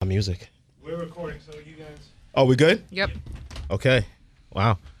music. We're recording, so you guys. Oh, we good? Yep. Okay.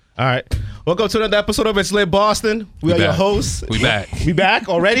 Wow. All right. Welcome to another episode of It's Lit Boston. We are your hosts. We back. We back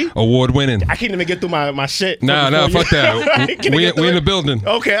already? Award winning. I can't even get through my shit. Nah, fuck that. we in the building.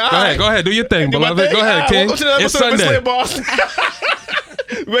 Okay, all Go right. ahead. Go ahead. Do your thing, Do my beloved. thing? Go ahead, King. Welcome to another It's episode of It's Sunday. Lit Boston.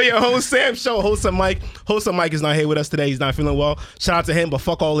 We're your host, Sam Show. Host of Mike. Host of Mike is not here with us today. He's not feeling well. Shout out to him, but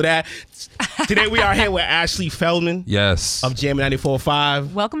fuck all of that. Today we are here with Ashley Feldman Yes. of Jam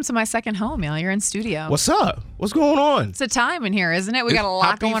 94.5. Welcome to my second home, y'all. You're in studio. What's up? What's going on? It's a time in here, isn't it? We got a lot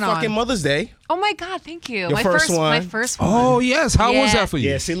Happy going fucking on. Mother's Day. Oh my God, thank you. Your first one. My first one. Oh yes. How was Yeah. that for you?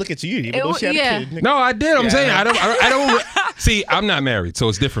 Yeah, see, look at you. Even though she had yeah. a kid. No, I did. I'm Yeah. saying I don't. See, I'm not married, so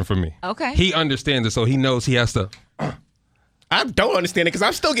it's different for me. Okay. He understands it, so he knows he has to. I don't understand it because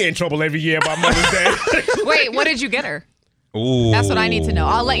I'm still getting in trouble every year about Mother's Day. Wait, what did you get her? Ooh. That's what I need to know.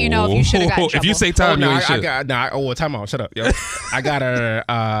 I'll let you know if you should have gotten in If you trouble. say time, you ain't shit. time out. Shut up, yo. I got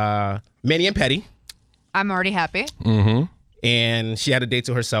her Manny and Petty, I'm already happy. and she had a date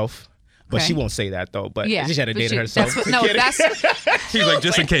to herself. But Okay. she won't say that though. But Yeah. she had a but date to herself. That's what, no, that's He's like,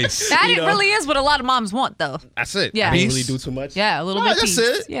 just in case. that. You It know. really is what a lot of moms want, though. That's it. Yeah. I didn't Peace. really do too much. Yeah, a little No, bit. that's peace.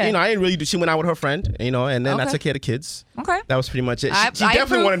 it. Yeah. I didn't really do. She went out with her friend, and then Okay. I took care of the kids. Okay. That was pretty much it. I She definitely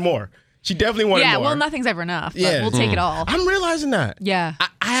approve. wanted more. She definitely wanted Yeah. more. Well, nothing's ever enough. But Yeah. we'll take it all. I'm realizing that. Yeah.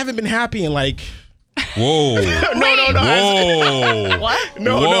 I haven't been happy in like. Whoa. No. Whoa. What?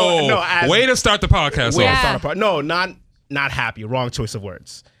 No. Way to start the podcast Wait, off. Yeah. No, not happy. Wrong choice of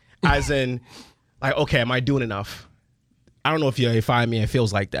words. As in, like, okay, am I doing enough? I don't know if you find me. It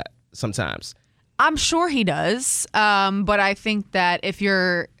feels like that sometimes. I'm sure he does. But I think that if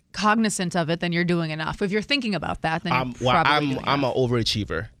you're cognizant of it, then you're doing enough. If you're thinking about that, then you're probably doing I'm enough. an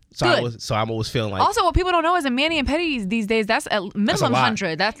overachiever. Good. I'm always feeling like Also, what people don't know is a Manny and Petty these days, that's a minimum lot.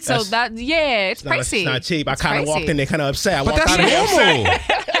 100. It's It's pricey. not cheap. I It's kind of walked pricey. in there kind of upset. I But walked that's out of there upset. normal.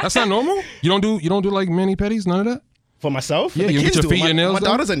 That's not normal. You don't do like mani pedis, none of that. For myself? Yeah, The you get kids your do. feet, My your nails My done?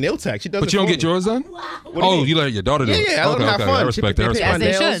 daughter's a nail tech. She does. But you don't get yours done. do you Oh, mean? you let your daughter do it. Yeah, I let them have okay. fun. I respect that. I She respect As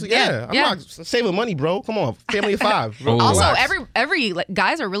they that. should. Yeah, I'm Yeah. not saving money, bro. Come on, family of five. Oh. Also, Relax. every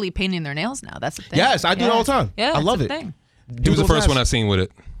guys are really painting their nails now. That's the thing. Yes, I do it all the time. Yeah, I love it's it. a thing. He was the first one I seen with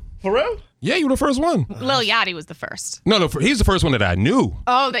it. For real? Yeah, you were the first one. Lil Yachty was the first. No, he's the first one that I knew.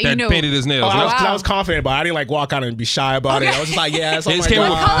 Oh, that you knew. painted his nails. Oh, I was, Yep. 'cause I was confident, but I didn't like walk out and be shy about it. I was just like, yeah, it's He oh my came, with,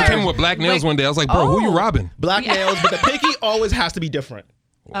 God. he came with black nails Wait. one day. I was like, bro, who you Oh. robbing? Black nails, but the pinky always has to be different.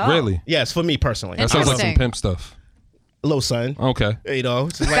 Oh. Really? Yes, for me personally. That sounds like some Interesting. pimp stuff. Little son. Okay. You know,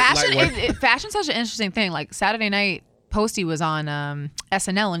 it's Fashion, lightweight. fashion's such an interesting thing. Like Saturday night, Posty was on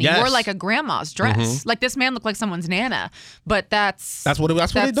SNL and he Yes. wore like a grandma's dress. Like this man looked like someone's nana, but that's That's what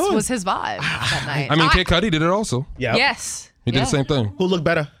they're doing. was his vibe that night. I mean, Kid Cudi did it also. Yeah. Yes, He did the same thing. Who looked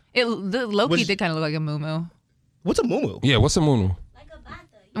better? Loki Which- did kind of look like a moo. What's a moo? Yeah, what's a moonu?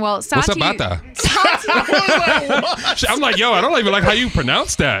 Well, Santi, What's a bata? I'm like, yo, I don't even like how you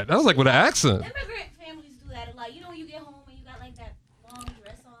pronounce that. I was like with an accent. Immigrant families do that a lot. You know when you get home and you got like that long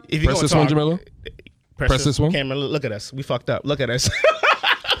dress on. If you Press gonna this one, talk- Jamila. Press this one. Cameron, look at us. We fucked up. Look at us.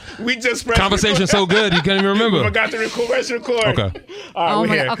 We just pressed Conversation so good, you can't even We remember. forgot to record. Press record. Okay. All right, Oh we're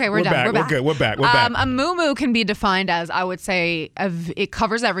my here. God. Okay, we're done. Back. We're back. Good. We're back. We're back. A moo can be defined as, I would say, it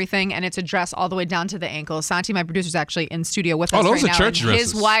covers everything and it's a dress all the way down to the ankle. Santi, my producer, is actually in studio with us Oh, those right are now. church and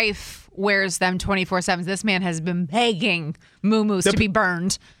dresses. His wife wears them 24/7. This man has been begging moo to be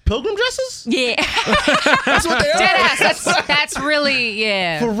burned. Pilgrim dresses? Yeah, That's what they are. dead ass. That's really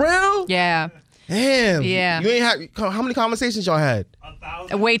For real? yeah. Damn. Yeah. You ain't had how many conversations y'all had?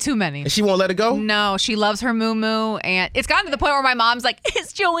 Way too many. And she won't let it go? No, she loves her moo and it's gotten to the point where my mom's like,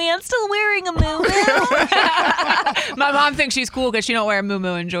 "Is Joanne still wearing a moo?" My mom thinks she's cool because she don't wear a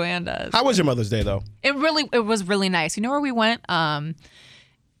moo and Joanne does. How was your Mother's Day though? It was really nice. You know where we went?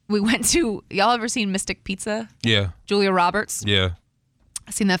 We went to, y'all ever seen Mystic Pizza? Yeah. Julia Roberts. Yeah.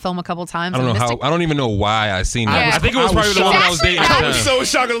 I've seen that film a couple times. I don't know Mystic- how. I don't even know why I seen that. Yeah. I think it was I was probably the one I was shocked. dating at the I was time. so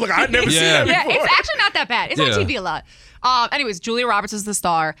shocked. Look, I'd never seen that Yeah, before. it's actually not that bad. It's on Yeah. TV a lot. Anyways, Julia Roberts is the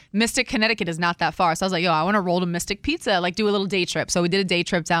star. Mystic, Connecticut is not that far. So I was like, yo, I want to roll to Mystic Pizza, like do a little day trip. So we did a day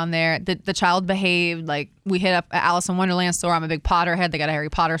trip down there. The child behaved. Like we hit up an Alice in Wonderland store. I'm a big Potterhead. They got a Harry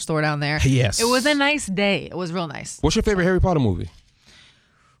Potter store down there. Yes. It was a nice day. It was real nice. What's your favorite Harry Potter movie?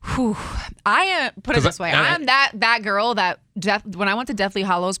 Whew. I am, put it 'Cause this way, I- I'm that girl that when I went to Deathly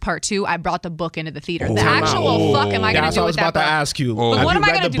Hallows Part 2, I brought the book into the theater. The Time out. actual fuck am I going to That's do what I with was that about book? to ask you. Oh. Have What you am I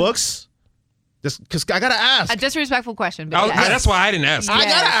read gonna the do? books? Just because I gotta ask. A disrespectful question, but yes. That's why I didn't ask. I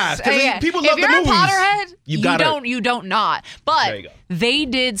gotta ask, 'cause people love if the you're movies. a Potterhead, You you don't not. There But you go. they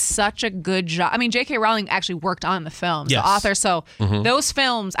did such a good job. I mean, J.K. Rowling actually worked on the film, Yes. the author. So those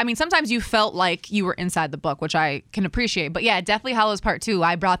films, I mean, sometimes you felt like you were inside the book, which I can appreciate. But yeah, Deathly Hallows Part 2,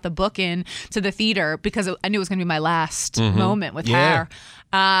 I brought the book in to the theater because I knew it was going to be my last moment with Yeah. her.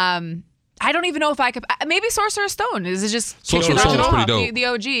 I don't even know if I could. Maybe Sorcerer's Stone. Is it just Sorcerer's kicking Stone it is off? pretty dope. The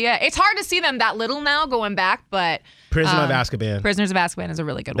OG, yeah. It's hard to see them that little now going back, but Prisoner of Azkaban. Prisoners of Azkaban is a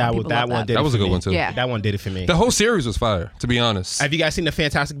really good That one. was People that love one. Did That it was a for good me. one too. Yeah. That one did it for me. The whole series was fire, to be honest. Have you guys seen the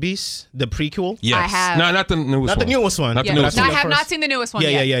Fantastic Beasts, the prequel? Yes. I have. No, not the newest one. Not the newest one. Not the Yeah. newest No, one. I have first. not seen the newest one Yeah,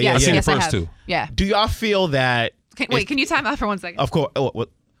 yet. yeah, Yes, I've seen yes, the I first have. two. Yeah. Do y'all feel that? Wait, can you time out for 1 second? Of course.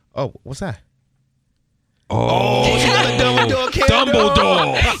 Oh, what's that? Oh,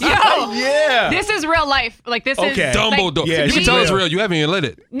 Dumbledore. Yo, Yeah. this is real life. Like this Okay. is Dumbledore. Yeah, you can she's tell it's real. real. You haven't even lit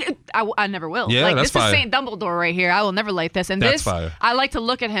it. I never will. Yeah, like that's this fire. is Saint Dumbledore right here. I will never light this. And That's this, fire. I like to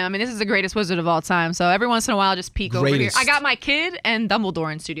look at him, and this is the greatest wizard of all time. So every once in a while, just peek over here. Greatest. I got my kid and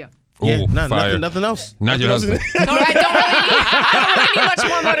Dumbledore in studio. Yeah, Ooh, nothing fire. else. Not your Nothing else. husband. No, I don't really need much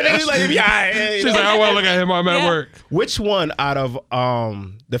more motivation. He's like, yeah, She's like, I want to look at him. I'm at Yeah. work. Which one out of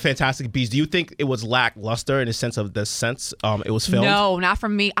the Fantastic Beasts do you think it was lackluster in the sense of the sense it was filmed? No, not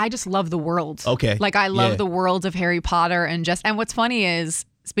from me. I just love the world. Okay. Like I love Yeah. the world of Harry Potter and what's funny is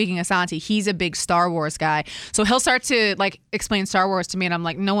speaking of Santi, he's a big Star Wars guy. So he'll start to like explain Star Wars to me and I'm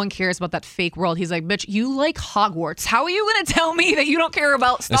like, no one cares about that fake world. He's like, bitch, you like Hogwarts. How are you going to tell me that you don't care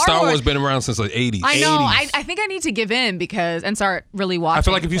about Star And Star Wars? Wars been around since the 80s. I know. 80s. I think I need to give in and start really watching. I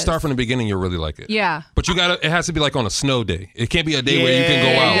feel like if you because- start from the beginning, you'll really like it. Yeah. But it has to be like on a snow day. It can't be a day where you can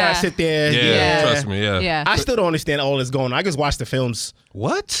go out. You gotta sit there. Yeah, Yeah. trust me. Yeah. Yeah. I still don't understand all this going on. I just watch the films.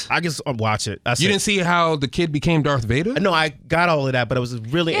 What? I just watch it. That's You it. didn't see how the kid became Darth Vader? No, I got all of that, but it was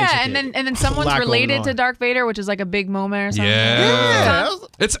really Yeah, intricate. and then A someone's lot going related to on. Darth Vader, which is like a big moment or something. Yeah.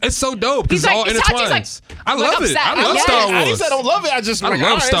 Yeah. It's so dope because He's it's all like- intertwined. Santi's like- I love it. upset. I love Yes. Star I Wars. ain't said I don't love it. I just I like, love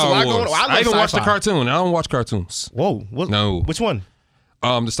all right, Star there's a lot Wars. going on. I love even watched the sci-fi. cartoon. I don't watch cartoons. Whoa. No. Which one?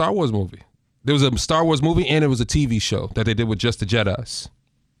 The Star Wars movie. There was a Star Wars movie and it was a TV show that they did with just the Jedis.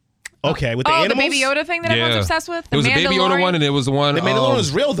 Okay, with the Oh, animals. the Baby Yoda thing that everyone's obsessed with? It was a Baby Yoda one and it was the one. The Mandalorian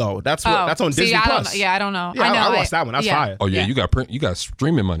is real though. That's what. Oh, That's on see, Disney I don't Plus. know. Yeah, I don't know. Yeah, I know. I watched that one. That's yeah. fire. Oh yeah, you got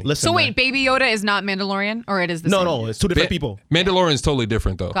streaming money. Listen. So man. wait, Baby Yoda is not Mandalorian, or it is the No, same? no, it's two different people. Mandalorian's totally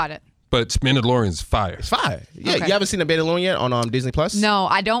different though. Got it. But Mandalorian's fire. It's fire. Yeah, Okay. you haven't seen the Mandalorian yet on Disney Plus? No,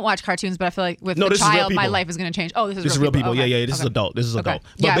 I don't watch cartoons, but I feel like with No, the this is real child, my people. life is going to change. Oh, this This is real people. Okay. Yeah. This is Okay. adult. This is Okay. adult.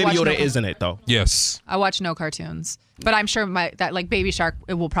 But Yeah, I Baby watch Yoda no is in it though. Yes. I watch no cartoons, but I'm sure that like Baby Shark,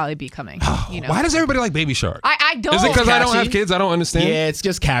 it will probably be coming. You know, Why does everybody like Baby Shark? I don't Is it because I don't Catchy? have kids? I don't understand. Yeah, it's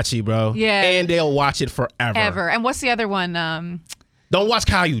just catchy, bro. Yeah. And they'll watch it forever. ever. And what's the other one? Don't watch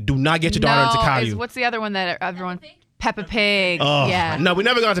Caillou. Do not get your daughter into Caillou. what's the other one that everyone? Peppa Pig. Oh, yeah. No, we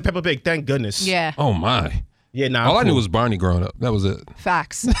never got to Peppa Pig. Thank goodness. Yeah. Oh my. Yeah, nah. All I knew cool. was Barney growing up. That was it.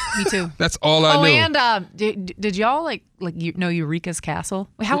 Facts. Me too. That's all I Oh, knew. and did y'all like you know Eureka's Castle?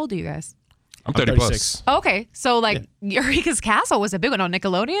 Wait, how old are you guys? I'm 30 36. plus. Okay, so like Eureka's Castle was a big one on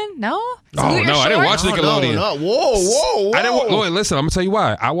Nickelodeon. No. Oh, Salute no, Your I didn't Shore? watch No, Nickelodeon. no. Whoa. I didn't. Wait, listen. I'm gonna tell you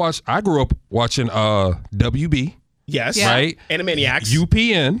why. I grew up watching WB, Yes. Yeah. right? Animaniacs.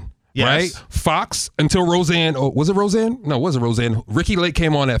 UPN, Yes. right? Fox until Roseanne. Oh, was it Roseanne? No, it wasn't Roseanne. Ricky Lake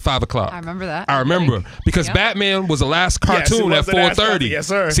came on at 5:00. I remember that. I remember because Yeah. Batman was the last Yes, it cartoon was at the last 4:30. cartoon. Yes,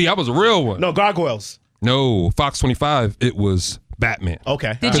 sir. See, I was a real one. No, Gargoyles. No, Fox 25. It was Batman. Okay.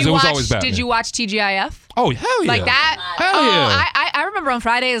 Did Because you it was watch? always Batman. Did you watch TGIF? Oh hell yeah! Like that? Hell Oh, yeah! I remember on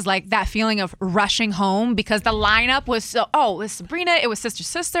Fridays like that feeling of rushing home because the lineup was so. Oh, it was Sabrina. It was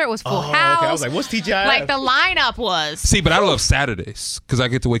Sister. It was Full House. Okay. I was like, what's TGI? Like the lineup was. See, but I love Saturdays because I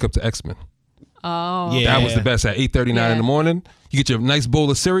get to wake up to X-Men. Oh. Yeah. That was the best at 8:39 in the morning. You get your nice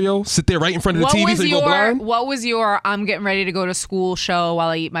bowl of cereal, sit there right in front of the TV so you go blind. What was your I'm getting ready to go to school show while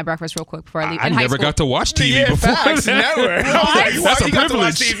I eat my breakfast real quick before I leave? I in high never school. got to watch TV Yeah, before. facts. Never. I was like, That's what? a You got to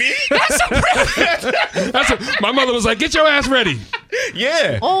watch privilege. TV? My mother was like, "Get your ass ready."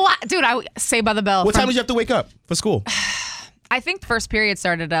 Yeah. Oh, dude, I Saved by the Bell. What from- time did you have to wake up for school? I think first period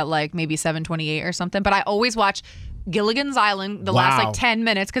started at like maybe 7:28 or something. But I always watch Gilligan's Island the last Wow. like 10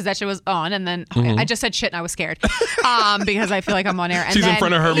 minutes because that shit was on, and then Mm-hmm. I just said shit and I was scared because I feel like I'm on air. And She's in then,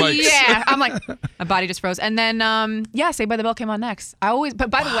 front of her mics. Yeah, I'm like my body just froze. And then Saved by the Bell came on next. But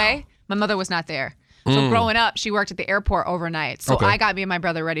by the way, my mother was not there. So growing up, she worked at the airport overnight. So Okay. I got me and my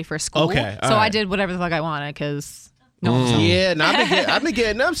brother ready for school. Okay, So all I right. did whatever the fuck I wanted because no one was home. Yeah, no, I've been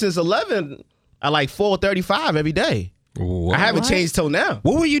getting up since 11 at like 4:35 every day. What? I haven't changed till now.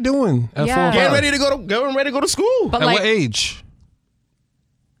 What were you doing at Yeah. 4 or 5? Getting ready to go to school. But At like what age?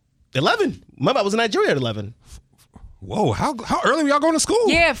 11. Remember, I was in Nigeria at 11. Whoa, how early were y'all going to school?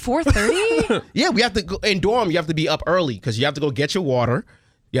 Yeah, 4:30. Yeah, we have to go in dorm. You have to be up early because you have to go get your water.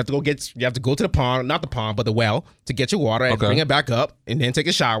 You have to go to the pond, not the pond, but the well to get your water and bring it back up, and then take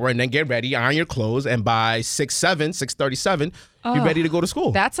a shower and then get ready, iron your clothes, and by 6:37, you're ready to go to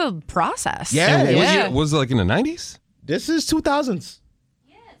school. That's a process. Yeah. What year? Was it like in the 90s? This is 2000s.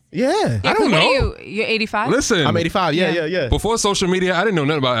 Yeah. I don't know. You're 85? Listen, I'm 85. Yeah. before social media, I didn't know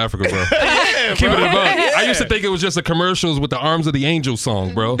nothing about Africa, bro. Keep it above. I used to think it was just the commercials with the Arms of the Angel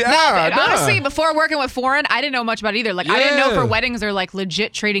song, bro. Honestly, before working with foreign, I didn't know much about it either. Like, I didn't know for weddings they're like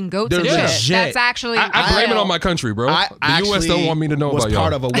legit trading goats and They're shit. legit. That's actually. I blame it on my country, bro. The U.S. don't want me to know about y'all. I was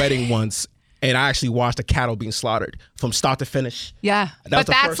part of a wedding once, and I actually watched a cattle being slaughtered from start to finish. Yeah. That was But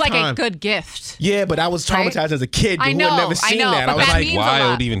the that's first like time. a good gift. Yeah, but I was traumatized Right? as a kid I who know, had never seen that. but I was that like, means a Wild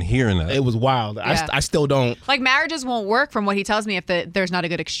lot. even hearing that. it was wild. Yeah. I still don't. Like, marriages won't work from what he tells me if there's not a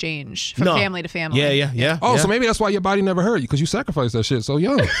good exchange from family to family. Yeah. Oh, so maybe that's why your body never hurt you, because you sacrificed that shit so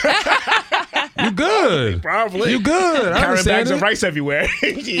young. You good. Probably. You good. I Carrying understand bags of it. rice everywhere.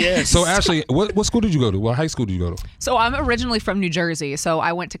 Yeah. So, Ashley, what school did you go to? What high school did you go to? So I'm originally from New Jersey. So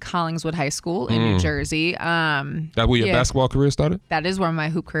I went to Collingswood High School in New Jersey. That where your basketball career started? That is where my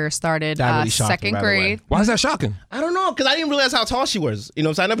hoop career started. That really shocked me second right grade. away. Why is that shocking? I don't know, because I didn't realize how tall she was. You know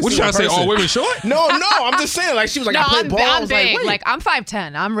what I'm saying? I never What you seen trying to say? her in All person. women short? No, I'm just saying. Like, she was like, No, I played I'm, ball. I I'm was big. like, wait. I'm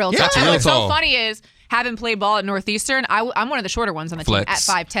 5'10". I'm real Yeah. tall. That's And real what's tall. so funny is, having played ball at Northeastern, I'm one of the shorter ones on the Flex.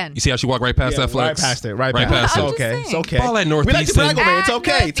 team at 5'10". You see how she walked right past that flex? Right past it. Right past past it. it. I'm It's just okay. saying. It's okay. Ball at We like to Northeastern. brag over it. It's At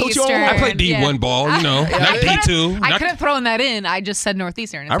okay. Toot you own Northeastern. I horn. played D1 ball, you know, not D2. I Not- could have thrown that in. I just said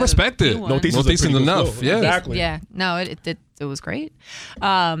Northeastern. I instead of respect it. D1. Northeastern's a Northeastern's pretty good enough. school. Yeah. Exactly. Yeah, no, it was great.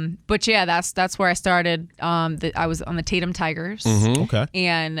 But yeah, that's where I started. I was on the Tatum Tigers. Okay.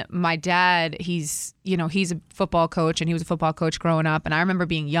 And my dad, he's a football coach, and he was a football coach growing up. And I remember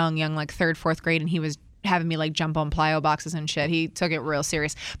being young, like 3rd, 4th grade, and he was having me like jump on plyo boxes and shit. He took it real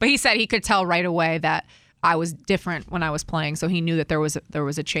serious. But he said he could tell right away that I was different when I was playing, so he knew that there was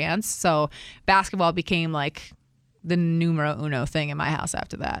a chance. So basketball became like the numero uno thing in my house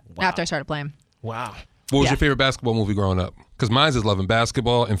after that. After I started playing. Wow. What was Yeah. your favorite basketball movie growing up? Because mine is Loving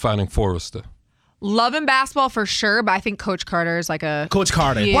Basketball and Finding Forrester. Loving basketball for sure, but I think Coach Carter is like a Coach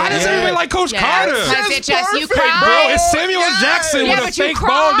Carter. Yeah. Why does everybody like Coach Carter? Because That's it just you perfect, cry. Bro, it's Samuel L. Jackson yeah, with a but you fake cry,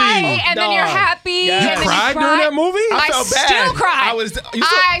 baldy. and then you're Dog. happy. Yeah. And You then cried during that movie? I felt still bad. cry.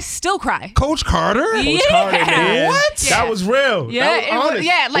 I I still cry. Coach Carter? Coach Carter, man. What? Yeah. That was real. Yeah, That was it was- honest.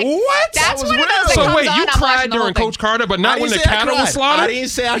 yeah, like What? that's That was one of those real. that So comes wait, on, you I'm watching cried the whole during thing. Coach Carter, but I not when didn't the say I cattle was cried. I slaughtered? didn't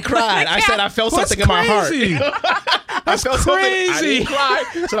say I cried. I said I felt That's something in my heart. crazy. I felt something. I crazy. didn't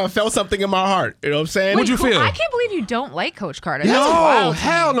cry. So I felt something in my heart. You know what I'm saying? What'd you feel? I can't believe you don't like Coach Carter. That's No, wild.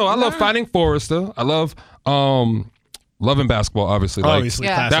 hell no. I love Finding Forrester. I love Loving Basketball, obviously. Like, Obviously,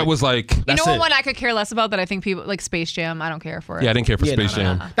 Yeah. classic. that was like, You know That's what it. one I could care less about that I think people like Space Jam. I don't care for it. yeah, I didn't care for Yeah, Space no, no,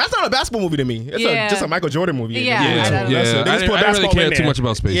 Jam. no. That's not a basketball movie to me. It's Yeah. just a Michael Jordan movie. Yeah, Yeah, I don't know. yeah. They just I put didn't really basketball care in too there. much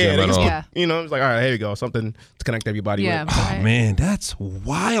about Space Yeah, Jam they at just all. put- Yeah. You know, it's like, all right, here you go. Something to connect everybody Yeah. with. Oh, right. man, that's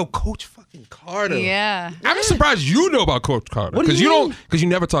wild. Coach fucking Carter. Yeah. I'm just surprised you know about Coach Carter. What do Because you don't, mean? because you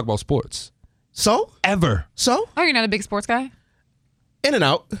never talk about sports. So? Ever. So? Oh, you're not a big sports guy? In and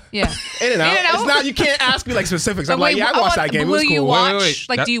out. Yeah. In and out. In and out? It's not, you can't ask me like specifics. I'm But like, wait, yeah, I watched that game. It Will was you cool. watch? wait.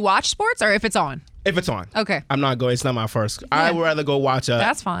 Like, That- do you watch sports or if it's on? If it's on. Okay. I'm not going. It's not my first. I would rather go watch a.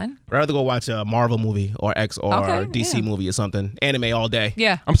 That's fine. rather go watch a Marvel movie or X or Okay, DC yeah. movie or something. Anime all day.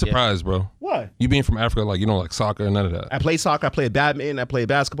 Yeah. I'm surprised, bro. What? You being from Africa, like, you don't like soccer, none of that. I play soccer. I play badminton. I play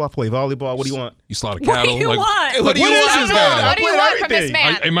basketball. I play volleyball. What do you want? You slaughter What cattle. do you like, want? What do you What is want? this guy? What do you I want played from this everything.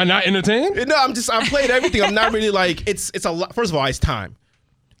 man? Am I not entertained? No, I played everything. I'm not really like it's a lot. First of all, it's time.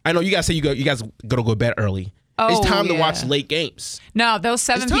 I know you guys say you guys gotta go to bed early. Oh, it's time to yeah. watch late games. No, those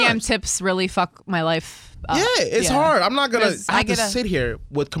 7 It's p.m. time. tips really fuck my life up. Yeah, it's hard. I'm not gonna. 'Cause I have to sit here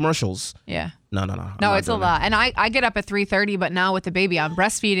with commercials. Yeah. No. I'm No, not it's a doing lot. And I get up at 3:30, but now with the baby, I'm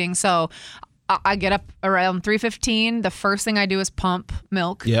breastfeeding. So I get up around 3:15. The first thing I do is pump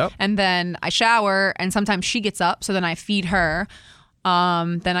milk. Yep. And then I shower, and sometimes she gets up, so then I feed her.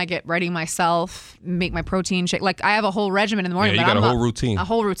 Then I get ready myself, make my protein shake. Like I have a whole regimen in the morning. Yeah, you but got I'm a whole up- routine. A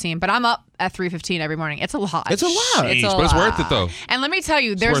whole routine. But I'm up at 3:15 every morning. It's a lot. It's a lot. It's Jeez, a but it's lot. worth it, though. And let me tell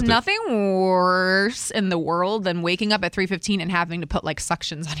you, there's worth it. nothing worse in the world than waking up at 3:15 and having to put like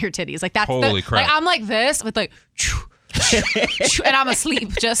suctions on your titties. Like that's Holy crap. Like I'm like this with like. And I'm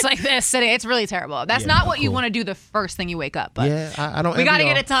asleep just like this sitting. It's really terrible. That's not what you want to do the first thing you wake up. But Yeah, I don't. we got to envy get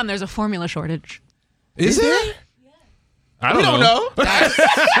y'all. it done. There's a formula shortage. Is there? I We don't know.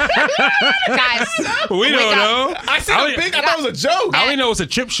 Guys, We wake don't up. know. I said I big. I thought it was a joke. I only know it's a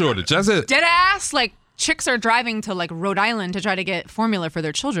chip shortage. That's it. Dead ass, like chicks are driving to like Rhode Island to try to get formula for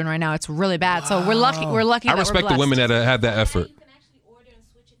their children right now. It's really bad. So we're lucky. We're lucky. I that respect we're the blessed. women that have that effort. You can actually order and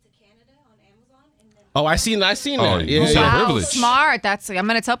switch it to Canada on Amazon, and then Oh, I seen Oh, that. you saw Wow, privilege. smart. I'm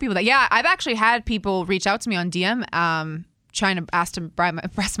gonna tell people that. Yeah, I've actually had people reach out to me on DM, trying to ask to buy my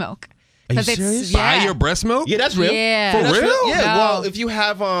breast milk. Are you 'Cause it's- serious? Buy yeah. your breast milk? Yeah, that's real. Yeah. That's For real? Yeah. No. Well, if you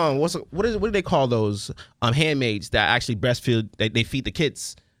have what do they call those handmaids that actually breastfeed? They feed the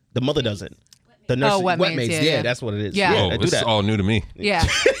kids. The mother doesn't. The nurse, wet maids, maids. yeah, Yeah, yeah. that's what it is. Yeah. Oh, they do this is that. all new to me. Yeah.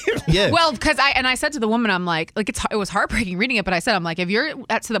 Yeah. Well, because I said to the woman, I'm like it was heartbreaking reading it, but I said, I'm like, if you're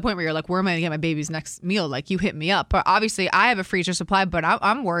to the point where you're like, where am I gonna get my baby's next meal? Like, you hit me up. But obviously, I have a freezer supply, but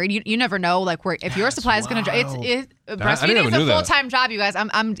I'm worried. You never know, like, where if your supply is gonna dry. Breastfeeding never is a knew that. full-time job, you guys.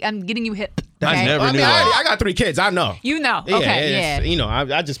 I'm getting you hit. I okay? never I knew mean, that. I got 3 kids. I know. You know. Yeah, Okay. it's- Yeah. You know,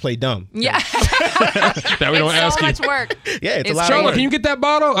 I just play dumb. Yeah. That we don't It's ask so you. much work. Yeah, it's a It's lot true. of Charlotte, work. can you get that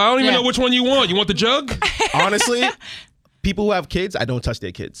bottle? I don't even Yeah. know which one you want. You want the jug? Honestly, people who have kids, I don't touch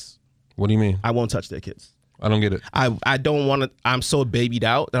their kids. What do you mean? I won't touch their kids. I don't get it. I don't want to. I'm so babied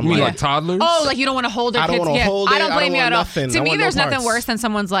out. I'm You mean like, like toddlers? Oh, like you don't want to hold their I don't kids. wanna Yeah. hold it. I don't I blame don't you want at all. nothing. To I me, want no there's nothing parts. worse than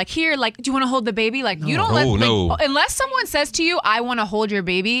someone's like, here, like, do you want to hold the baby? Like, you don't let, no. like, unless someone says to you, I want to hold your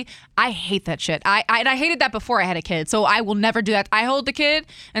baby. I hate that shit. I hated that before I had a kid, so I will never do that. I hold the kid,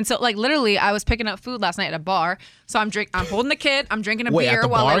 and so like literally, I was picking up food last night at a bar, so I'm holding the kid, I'm drinking a wait, beer at the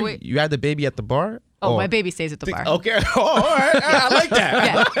while I bar? wait. You had the baby at the bar? Oh, my baby stays at the bar. Okay. Oh, all right. I like that.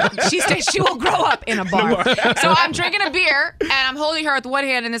 Yeah, she will grow up in a bar. So I'm drinking a beer and I'm holding her with one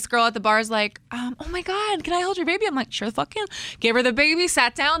hand, and this girl at the bar is like, "Oh my god, can I hold your baby?" I'm like, "Sure the fuck can." Gave her the baby,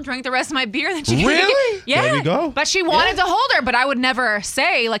 sat down, drank the rest of my beer, and then she Really? yeah. There you go. But she wanted to hold her, but I would never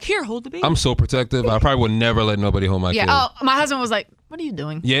say like, "Here, hold the baby." I'm so protective. I probably would never let nobody hold my yeah. kid. Oh, my husband was like, "What are you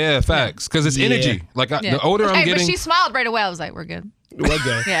doing?" Yeah, facts. Because it's Yeah. energy. Like, Yeah. the older I'm Hey, getting, but she smiled right away. I was like, "We're good." We're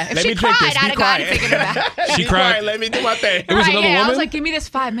good. Yeah. If Let she me drink cried, this. I'd Be have gone and quiet. taken her back. She Be cried. quiet. Let me do my thing. It was Right, another yeah. I was woman? like, "Give me this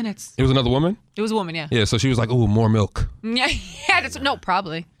 5 minutes." it was another woman. It was a woman, yeah. Yeah, so she was like, "Ooh, more milk." Yeah, no,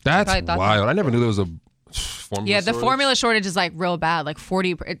 probably. That's Probably thought that. wild. I never knew there was a formula. Yeah, the shortage. formula shortage is like real bad. Like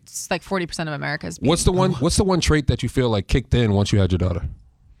 40, it's like 40% of America's. What's the one trait that you feel like kicked in once you had your daughter?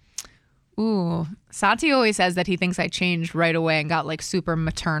 Ooh, Santi always says that he thinks I changed right away and got like super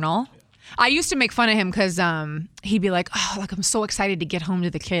maternal. I used to make fun of him because he'd be like, "Oh, like I'm so excited to get home to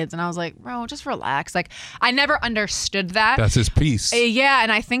the kids," and I was like, "Bro, just relax." Like I never understood that. That's his piece. Yeah,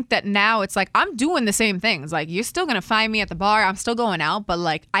 and I think that now it's like I'm doing the same things. Like you're still gonna find me at the bar. I'm still going out, but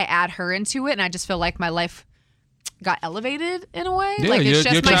like I add her into it, and I just feel like my life got elevated in a way. Yeah, like it's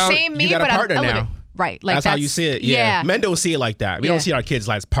your just my child- same me, You got a but partner I'm now. elevated. Right, like That's how you see it. Yeah. Men don't see it like that. We Yeah. don't see our kids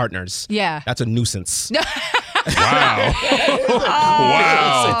as partners. Yeah. That's a nuisance. Wow.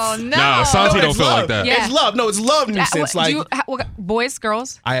 Oh no! Nah, Santi No, don't it's feel love. like that. Yeah. It's love. No, it's love nuisance. What, Like boys,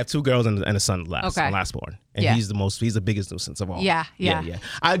 girls? I have 2 girls and a son last Okay. born. And Yeah. he's the biggest nuisance of all. Yeah, yeah.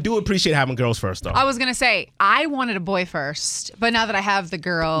 I do appreciate having girls first though. I was gonna say I wanted a boy first, but now that I have the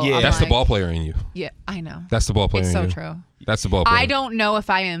girl, Yeah. I'm That's the like, ball player in you. Yeah, I know. That's the ball player It's in so you. true. That's the ball player. I don't know if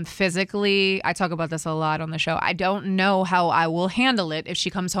I am physically. I talk about this a lot on the show. I don't know how I will handle it if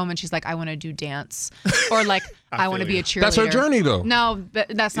she comes home and she's like, "I want to do dance," or like, "I want to be a cheerleader." That's her journey, though. No,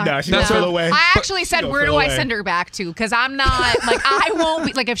 that's not. Nah, she gonna feel away. I actually said, gonna "Where feel do I away. send her back to?" Because I'm not like I won't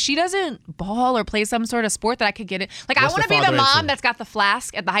be like if she doesn't ball or play some sort of sport that I could get it. Like I What's want to the be the father mom into? that's got the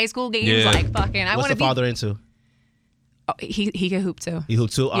flask at the high school games. Yeah. Like fucking, I What's want the to be. father into? Oh, he can hoop too. He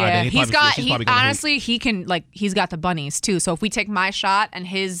hoop too. All right, Yeah, then he's she's probably gonna hoop. honestly he can like he's got the bunnies too. So if we take my shot and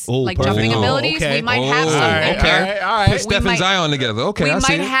his Oh, like perfect. jumping Oh, abilities, okay. we might have Oh, something. All right, okay. all right. Put Steph and might- Zion together. Okay, We I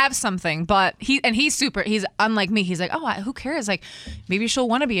see might it. have something, but he's unlike me. He's like, "Oh, who cares? Like, maybe she'll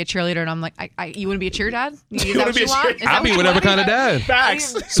want to be a cheerleader." And I'm like, "You want to be a cheer dad? Is that wanna what be you a want? cheer- Is that I'll what be you whatever want?" kind of dad.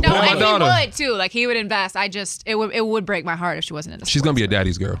 Facts. No, Support my and daughter. he would too. Like he would invest. It would break my heart if she wasn't into. She's gonna be a sports.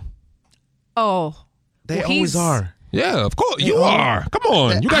 daddy's girl. Oh, They Well, always he's- are. Yeah, of course you are. Come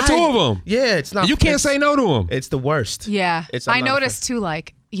on, you got 2 of them. Yeah, it's not. You can't it's- say no to them. It's the worst. yeah. I'm I not a noticed too.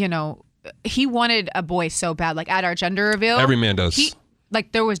 Like he wanted a boy so bad. Like at our gender reveal, Every man does. He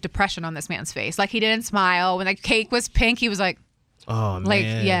like there was depression on this man's face. Like he didn't smile when the cake was pink. He was like. Oh man. Like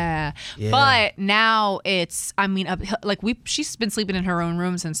yeah. But now it's she's been sleeping in her own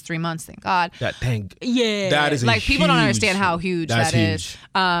room since 3 months, thank God. That thing. Yeah. That is a like people don't huge- understand how huge that's that is. huge.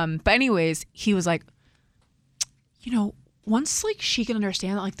 But anyways, he was like, once like she can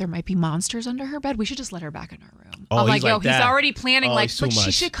understand that like there might be monsters under her bed, we should just let her back in her room. Oh, I'm like, he's like he's that. already planning Oh, like, he's too but she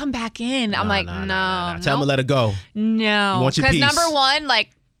much. should come back in. I'm like, no. Tell him to let it go. No, You want your because peace. number one, like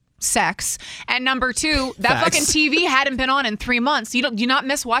sex, and number two, that Facts. fucking TV hadn't been on in 3 months. Do you not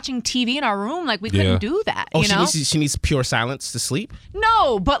miss watching TV in our room? Like we couldn't do that. Oh, you know? she needs pure silence to sleep.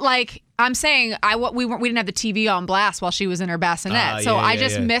 No, but like I'm saying, we didn't have the TV on blast while she was in her bassinet, so I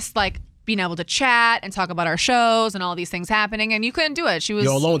just missed like being able to chat and talk about our shows and all these things happening, and you couldn't do it. She was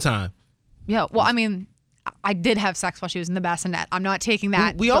Your alone time. Yeah, well, I mean, I did have sex while she was in the bassinet. I'm not taking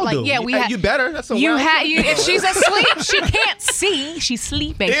that. We all do. Yeah, You better. That's a you wild had thing. you. If she's asleep, she can't see. She's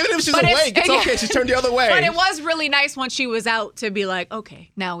sleeping. Even if she's But awake, it's okay. She's turned the other way. But it was really nice when she was out to be like,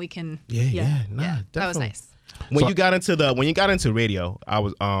 okay, now we can. Yeah, that was nice. When you got into radio, I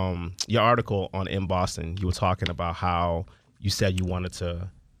was your article on In Boston. You were talking about how you said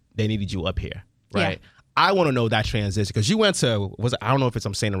they needed you up here, right? Yeah. I want to know that transition because you went to I don't know if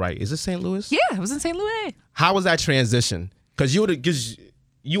I'm saying it right. Is it St. Louis? Yeah, it was in St. Louis. How was that transition? Because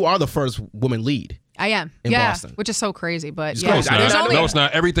you are the first woman lead. I am. In Boston. Which is so crazy, but It's yeah. crazy. There's only- No, it's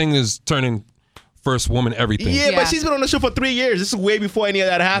not. Everything is turning first woman everything. Yeah, Yeah. but she's been on the show for 3 years. This is way before any of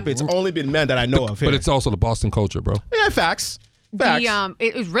that happened. It's only been men that I know of here. But it's also the Boston culture, bro. yeah, facts. Facts.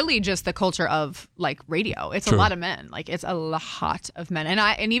 It was really just the culture of like radio. It's True. a lot of men. Like it's a lot of men.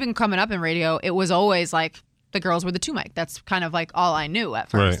 And even coming up in radio, it was always like the girls were the two mic. That's kind of like all I knew at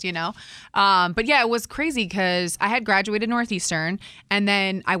first, Right. you know? But yeah, it was crazy because I had graduated Northeastern and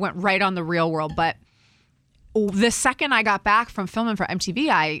then I went right on the Real World. But the second I got back from filming for MTV,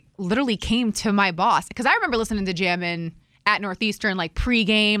 I literally came to my boss because I remember listening to Jammin' at Northeastern, like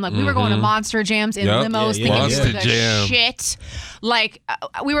pregame, like we were going to Monster Jams in Yep. limos, Yeah, thinking we Monster were the Jam. shit. Like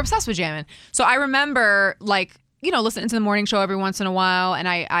we were obsessed with jamming. So I remember, like, you know, listening to the morning show every once in a while, and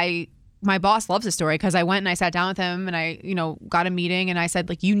I my boss loves the story because I went and I sat down with him and I, you know, got a meeting and I said,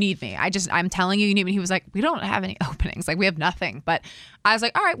 like, you need me. I'm telling you, you need me. He was like, we don't have any openings. Like, we have nothing. But I was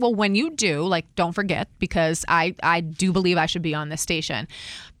like, all right, well, when you do, like, don't forget because I do believe I should be on this station.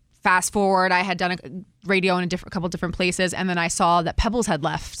 Fast forward, I had done a radio in a couple different places, and then I saw that Pebbles had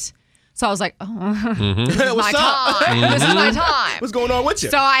left. So I was like, oh, this is What's my up? time. This is my time. What's going on with you?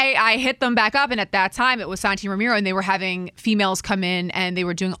 So I hit them back up, and at that time it was Santi Ramiro, and they were having females come in and they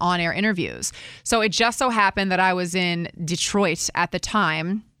were doing on-air interviews. So it just so happened that I was in Detroit at the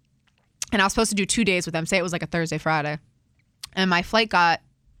time, and I was supposed to do 2 days with them. Say it was like a Thursday, Friday, and my flight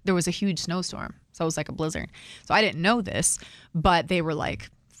there was a huge snowstorm, so it was like a blizzard. So I didn't know this, but they were like,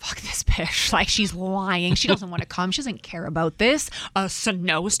 fuck this bitch. Like, she's lying. She doesn't want to come. She doesn't care about this. A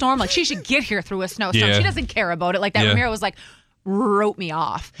snowstorm. Like, she should get here through a snowstorm. Yeah. She doesn't care about it. Like, that Yeah. Ramiro was like, wrote me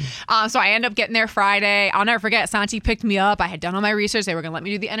off. So I ended up getting there Friday. I'll never forget. Santi picked me up. I had done all my research. They were going to let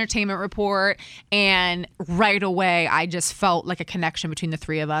me do the entertainment report. And right away, I just felt like a connection between the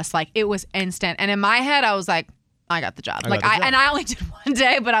three of us. Like, it was instant. And in my head, I was like, I got the job. And I only did 1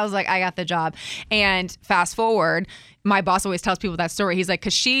 day, but I was like, I got the job. And fast forward, my boss always tells people that story. He's like,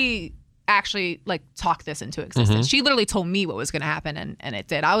 because she actually like talked this into existence. She literally told me what was going to happen, and it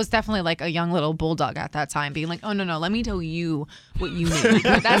did. I was definitely like a young little bulldog at that time, being like, oh no, let me tell you what you need.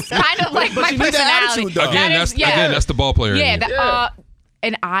 But that's kind of like my you need that personality. attitude, though. Again, that's the ball player. Yeah,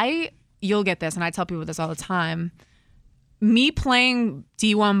 in you. and you'll get this, and I tell people this all the time. Me playing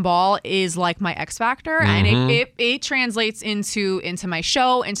D1 ball is like my X factor, and it translates into my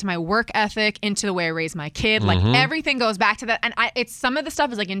show, into my work ethic, into the way I raise my kid. Like everything goes back to that, and it's some of the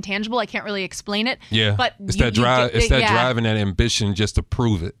stuff is like intangible. I can't really explain it. Yeah, but it's that drive. It's that drive and that ambition just to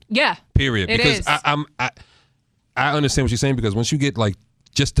prove it. Yeah, Period. It Because is. I understand what you're saying, because once you get like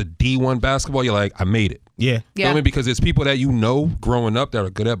just the D1 basketball, you're like, I made it. Yeah. You know Yeah. what I mean? Because there's people that you know growing up that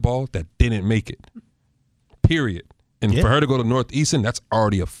are good at ball that didn't make it. Period. And for her to go to Northeastern, that's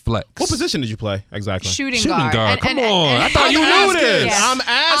already a flex. What position did you play exactly? shooting Shooting guard. Come on. I and- thought you knew this. Yeah. I'm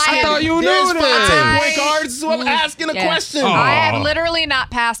asking. I thought you knew There's this. 5 10-point guards, so I'm asking a Yeah. question. I have literally not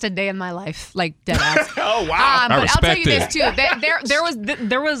passed a day in my life, like dead ass. Oh, wow. But I'll tell you respect this too.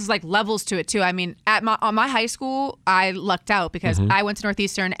 There was like levels to it too. I mean, on my high school, I lucked out because I went to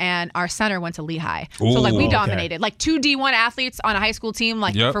Northeastern and our center went to Lehigh. So like we Ooh, dominated. Like 2 D1 athletes on a high school team,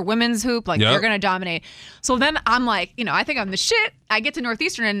 like Yep. for women's hoop, like Yep. they're gonna dominate. So then I'm like, I think I'm the shit. I get to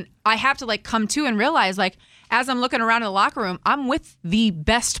Northeastern and I have to like come to and realize, like, as I'm looking around in the locker room, I'm with the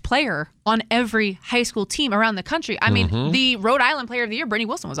best player on every high school team around the country. I mean, the Rhode Island Player of the Year, Brittany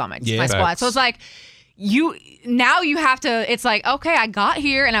Wilson, was on my squad. Facts. So it's like, you have to, it's like, okay, I got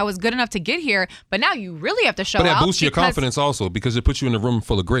here and I was good enough to get here, but now you really have to show But that out. boosts your because- confidence also, because it puts you in a room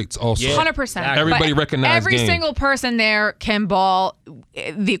full of greats also. Yeah. 100%. Everybody But recognize every game. single person there can ball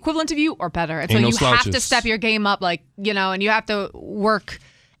the equivalent of you or better. And so Ain't no you have to slouches. step your game up, like, and you have to work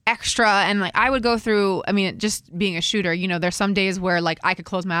extra, and like I would go through, I mean, just being a shooter, you know, there's some days where like I could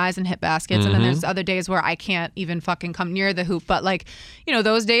close my eyes and hit baskets, and then there's other days where I can't even fucking come near the hoop. But like, you know,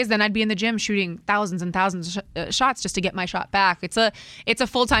 those days, then I'd be in the gym shooting thousands and thousands of shots just to get my shot back. It's a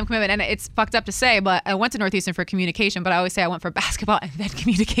full-time commitment, and it's fucked up to say, but I went to Northeastern for communication, but I always say I went for basketball and then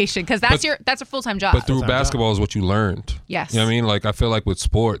communication, because that's a full-time job. But through basketball is what you learned. Yes. You know what I mean? Like, I feel like with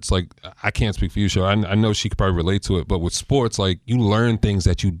sports, like, I can't speak for you, Sho. I know she could probably relate to it, but with sports, like, you learn things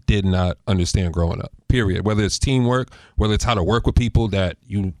that you did not understand growing up, period. Whether it's teamwork, whether it's how to work with people that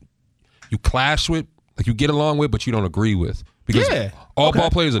you clash with, like you get along with, but you don't agree with. Because all ball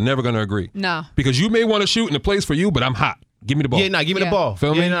players are never going to agree. No. Because you may want to shoot and the play's for you, but I'm hot. Give me the ball. Yeah, give me the ball.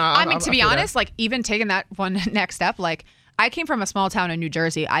 Feel me? I mean, to be honest, like even taking that one next step, like I came from a small town in New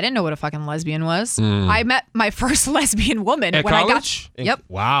Jersey. I didn't know what a fucking lesbian was. I met my first lesbian woman At when college? I got. Yep.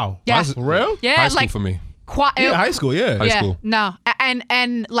 Wow. Yeah. For real? Yeah, High school like for me. Yeah, high school, yeah. High school. No,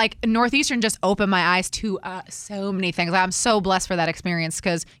 and like Northeastern just opened my eyes to so many things. I'm so blessed for that experience,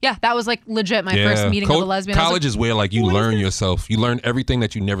 because that was like legit my first meeting of a lesbian. College is where like you learn yourself. You learn everything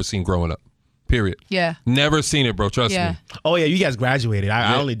that you never seen growing up. Period. Yeah. Never seen it, bro. Trust me. Oh yeah, you guys graduated.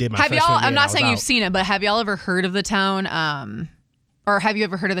 I only did my Have freshman y'all? year I'm and I not was saying out. you've seen it, but have y'all ever heard of the town? Or have you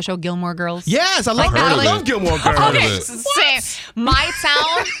ever heard of the show Gilmore Girls? Yes, I love, Like, I like- love Gilmore Girls. heard of Okay, it. same. My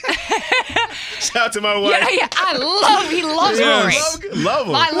town. Shout out to my wife. Yeah, he loves Rory. Love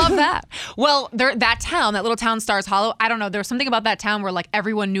him. I love that. Well, that town, that little town, Stars Hollow. I don't know. There was something about that town where like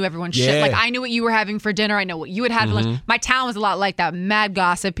everyone knew everyone's shit. Yeah. Like I knew what you were having for dinner. I know what you had had for lunch. My town was a lot like that, mad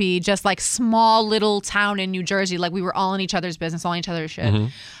gossipy, just like small little town in New Jersey. Like we were all in each other's business, all in each other's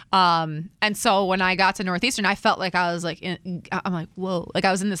shit. And so when I got to Northeastern, I felt like I was like, I'm like, whoa, like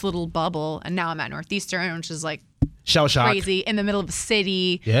I was in this little bubble, and now I'm at Northeastern, which is like Shell shock. crazy in the middle of a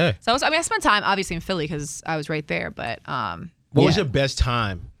city. Yeah. So I spent time obviously in Philly because I was right there, but What was your best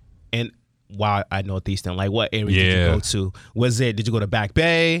time? And while at Northeastern, like what area did you go to? Did you go to Back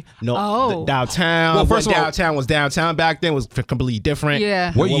Bay? No, downtown. Well, first of all, downtown was downtown back then was completely different.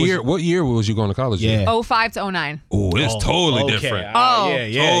 Yeah. What year was you going to college? Yeah. 05 to 09. Oh, it's totally okay. different.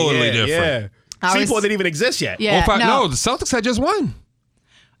 Yeah, Totally different. I was- Seaport didn't even exist yet. Yeah. No, the Celtics had just won.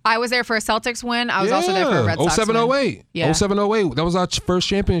 I was there for a Celtics win. I was also there for a Red Sox 07, win. 08. Yeah. 07, 08. That was our first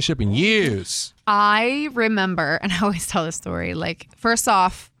championship in years. I remember, and I always tell this story, like, first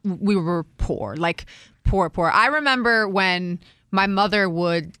off, we were poor, like, poor. I remember when my mother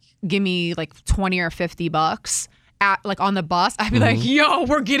would give me, like, 20 or 50 bucks like, on the bus. I'd be like, yo,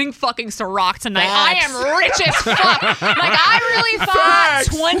 we're getting fucking Ciroc tonight. I am rich as fuck. Like, I really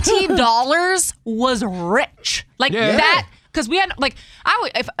thought $20 was rich. Like, that... Because we had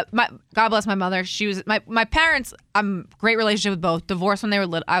God bless my mother. She was my parents. Great relationship with both. Divorced when they were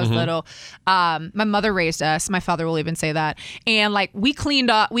little. I was little. My mother raised us. My father will even say that. And like we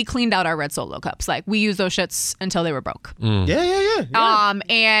cleaned out our red Solo cups. Like we used those shits until they were broke. Yeah.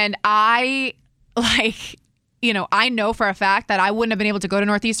 And I I know for a fact that I wouldn't have been able to go to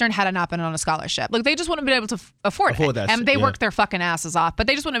Northeastern had I not been on a scholarship. Like they just wouldn't have been able to afford it. That and shit, they worked their fucking asses off, but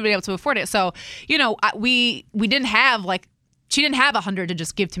they just wouldn't have been able to afford it. So, we didn't have like. She didn't have $100 to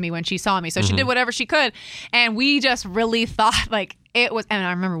just give to me when she saw me. So she did whatever she could. And we just really thought like it was, and I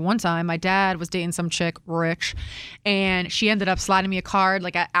remember one time my dad was dating some chick, rich, and she ended up sliding me a card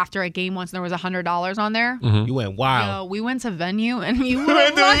like after a game once and there was $100 on there. You went wild. Yo, we went to Venue and you would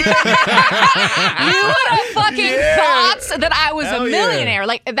have fucking thought that I was a millionaire.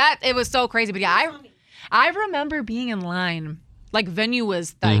 Like that, it was so crazy. But yeah, I remember being in line. Like Venue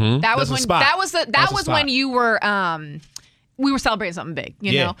was like, that was when you were, we were celebrating something big,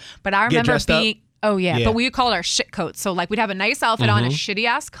 you know? But I remember being... Oh, yeah. But we would call it our shit coats. So, like, we'd have a nice outfit on, a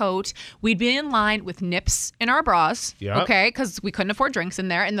shitty-ass coat. We'd be in line with nips in our bras, okay? Because we couldn't afford drinks in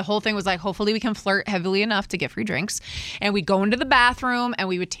there. And the whole thing was like, hopefully we can flirt heavily enough to get free drinks. And we'd go into the bathroom, and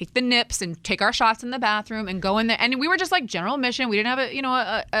we would take the nips and take our shots in the bathroom and go in there. And we were just, like, general admission. We didn't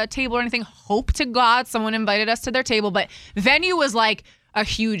have a table or anything. Hope to God someone invited us to their table. But Venue was, like... a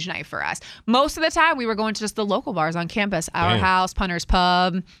huge night for us. Most of the time, we were going to just the local bars on campus, Our House, Punter's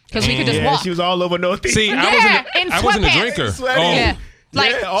Pub, because we could just walk. She was all over Northeast. See, I wasn't a drinker.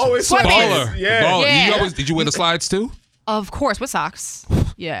 Always baller. Yeah. Baller. Did you wear the slides too? Of course, with socks.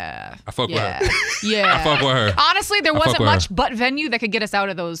 Yeah. I fuck with her. Yeah. I fuck with her. Honestly, there wasn't with much her. but Venue that could get us out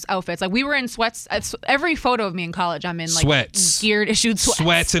of those outfits. Like we were in sweats. Every photo of me in college, I'm in like sweats. Geared issued sweats.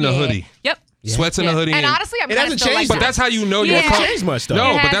 Sweats in a hoodie. Yep. Sweats in a hoodie. And honestly, I'm It kind of hasn't still like changed, that. But that's how you know you were Yeah. It changed much though.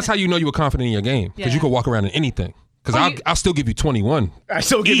 No, Yeah. but that's how you know you were confident in your game. Because you could walk around in anything. Because I'll still give you 21. I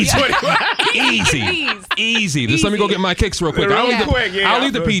still give you 20. Easy. Just let me go get my kicks real quick. Real I'll leave quick, I'll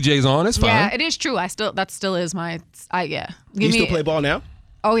leave the PJs on. It's fine. Yeah, it is true. That still is my. You still play ball now?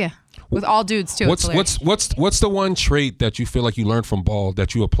 Oh yeah, with all dudes too. What's the one trait that you feel like you learned from ball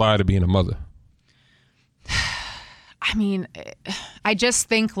that you apply to being a mother? I mean, I just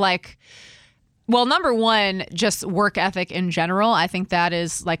think like, well, number one, just work ethic in general. I think that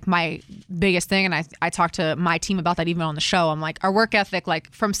is like my biggest thing. And I talk to my team about that even on the show. I'm like, our work ethic,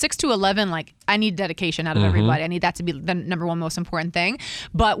 like from 6 to 11, like I need dedication out of everybody. I need that to be the number one most important thing.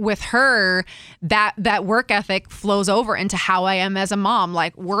 But with her, that work ethic flows over into how I am as a mom.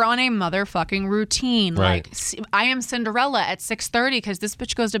 Like we're on a motherfucking routine. Right. Like I am Cinderella at 6:30 because this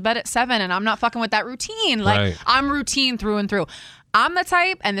bitch goes to bed at 7 and I'm not fucking with that routine. Like Right. I'm routine through and through. I'm the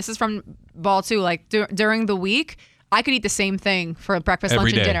type, and this is from ball too, like during the week, I could eat the same thing for breakfast,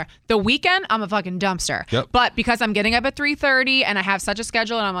 Every lunch, day. and dinner. The weekend, I'm a fucking dumpster. Yep. But because I'm getting up at 3:30 and I have such a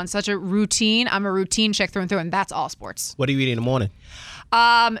schedule and I'm on such a routine, I'm a routine chick through and through, and that's all sports. What do you eat in the morning?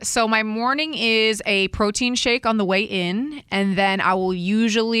 So my morning is a protein shake on the way in, and then I will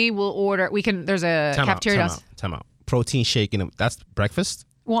order. There's a cafeteria. Time out. Protein shake that's breakfast.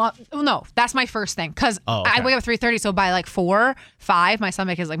 Well, no, that's my first thing because Oh, okay. I wake up at 3:30. So by like 4, 5, my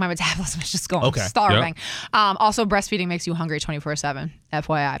stomach is like my metabolism is just going starving. Also, breastfeeding makes you hungry 24/7.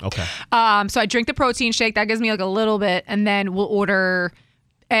 FYI. Okay. So I drink the protein shake that gives me like a little bit, and then we'll order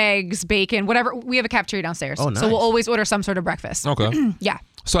eggs, bacon, whatever. We have a cafeteria downstairs, Oh, nice. so we'll always order some sort of breakfast. Okay. Yeah.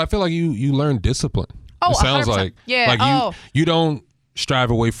 So I feel like you learn discipline. Oh, it sounds 100%. like Yeah. you don't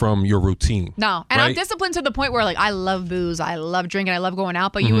strive away from your routine. No, and I'm right? disciplined to the point where like I love booze, I love drinking, I love going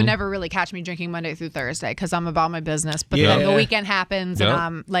out, but you would never really catch me drinking Monday through Thursday because I'm about my business. But then the weekend happens and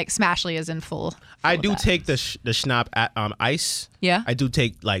I'm like Smashly is in full. I do take the schnapp at ice. Yeah? I do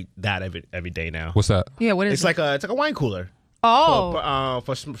take like that every day now. What's that? Yeah, what is It's it? like a wine cooler. Oh,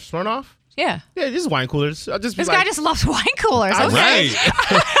 For Smirnoff. yeah. Yeah, this is wine coolers. I'll just be This like, guy just loves wine coolers. I- Okay.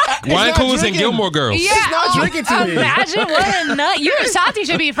 Right. Wine not coolers and drinking. Gilmore Girls. Yeah. It's not drinking to me. Imagine what a nut. You and Santi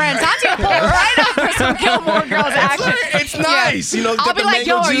should be friends. Santi will pull right up for some Gilmore Girls action. It's nice. You know, I'll get be the like,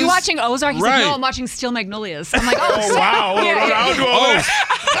 yo, mango are you juice. watching Ozark? He's like, Right. no, I'm watching Steel Magnolias. I'm like, oh, Oh wow! Yeah, yeah. I'll do all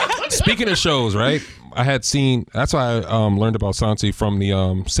that. Speaking of shows, right? I had seen. That's why I learned about Santi from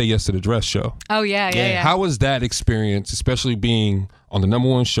the Say Yes to the Dress show. Oh, yeah. How was that experience, especially being on the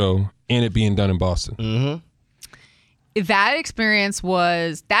 #1 show and it being done in Boston? That experience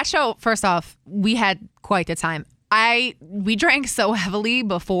was that show. First off, we had quite the time. We drank so heavily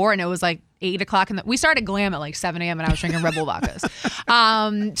before, and it was like 8 o'clock, and we started Glam at like 7 a.m. and I was drinking Red Bull vodkas.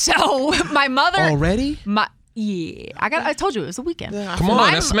 So my mother Already? I told you it was a weekend. Come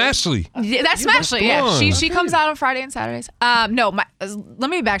on, that's Smashly. Yeah, that's Smashly. come Yeah, on. she comes out on Friday and Saturdays. No, let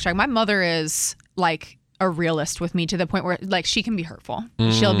me backtrack. My mother is like a realist with me to the point where like she can be hurtful.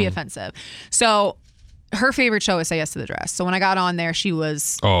 She'll be offensive. So her favorite show is Say Yes to the Dress. So when I got on there, she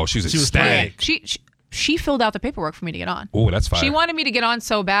was She was ecstatic. she filled out the paperwork for me to get on. Oh, that's fire. She wanted me to get on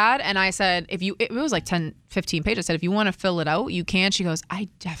so bad, and I said, it was like 10, 15 pages. I said, if you want to fill it out, you can. She goes, I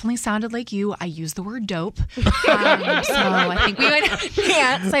definitely sounded like you. I used the word dope. So I think we might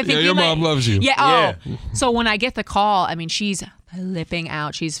can't. So I think your mom loves you. Yeah. Oh. So when I get the call, I mean, she's flipping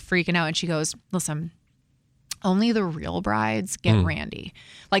out. She's freaking out, and she goes, listen, only the real brides get Randy.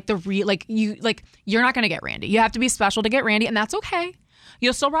 Like you're not gonna get Randy. You have to be special to get Randy, and that's okay.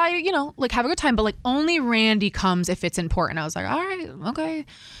 You'll still probably, like have a good time, but like only Randy comes if it's important. I was like, all right, okay.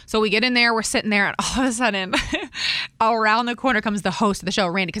 So we get in there, we're sitting there, and all of a sudden, around the corner comes the host of the show,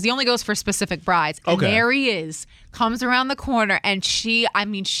 Randy, because he only goes for specific brides. And Okay. there he is, comes around the corner, and she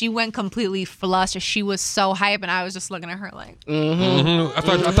went completely flustered. She was so hype, and I was just looking at her like, I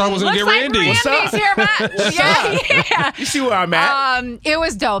thought I was gonna looks get like Randy. Randy's here, Matt. Yeah. You see where I'm at? It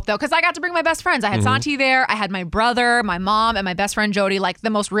was dope though, because I got to bring my best friends. I had Santi there, I had my brother, my mom, and my best friend Jody, like the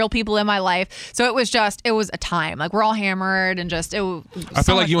most real people in my life. So it was a time. Like we're all hammered and just I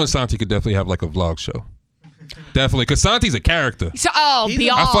feel like you and Santi could definitely have like a vlog show. Definitely, because Santi's a character. So He's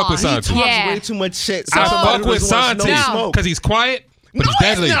beyond. I fuck with Santi. Talks Yeah. way too much shit. I Somebody fuck with doesn't want Santi no smoke. because he's quiet, but he's No,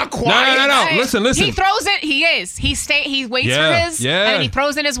 he's deadly. not quiet. No. Listen. He throws it. He is. He waits Yeah, for his. yeah. And then he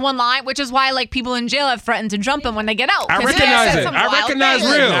throws in his one line, which is why like people in jail have threatened to jump him when they get out. I 'cause he recognize said it. some I wild recognize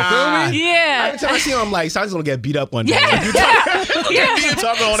things. real. Nah. Feel me? Yeah. Every time I see him, I'm like, Santi's gonna get beat up one day. Yeah. You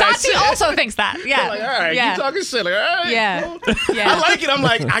talking all that Santi shit. also thinks that. Yeah. Like, all right, yeah. you talking shit. Like, all right, Yeah. cool. Yeah. I like it. I'm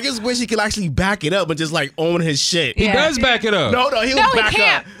like, I just wish he could actually back it up and just like own his shit. He Yeah. does back it up. No, he'll No, he back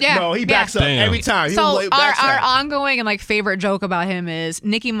can't. up. Yeah. No, he Yeah. backs up Damn. every time. He So will back our up. ongoing and like favorite joke about him is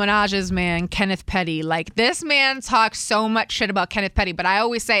Nicki Minaj's man Kenneth Petty. Like this man talks so much shit about Kenneth Petty, but I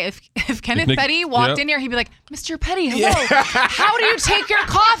always say if Kenneth Nick- Petty walked yep. in here, he'd be like, Mr. Petty, hello. How do you take your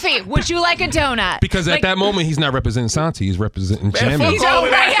coffee? Would you like a donut? Because at Like, that moment he's not representing Santi, he's representing Man, Jamie. fuck He's all over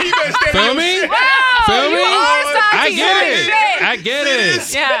of that. there. You better stand Feel on your me? shit. Wow, Feel you me? are Santi I get for it. shit. I get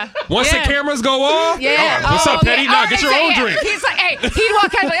it. Yeah. Once Yeah. the cameras go off, Yeah. what's up, Petty? Nah, get your own drink. He's like, hey, he'd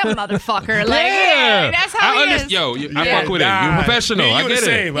walk out like, motherfucker. Like, yeah, that's how he is. Yo, I fuck with it. You're a professional. Me, I you get the it.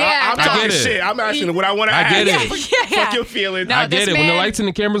 same. Yeah. I'm I talking get it. shit. I'm asking what I want to ask. I get it. Yeah. Fuck your feelings. No, I get this it. When the man- lights and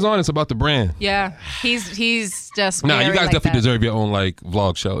the cameras on, it's about the brand. Yeah, he's just. Nah, you very guys like definitely that. deserve your own like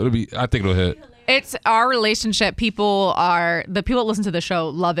vlog show. I think it'll hit. It's our relationship. The people that listen to the show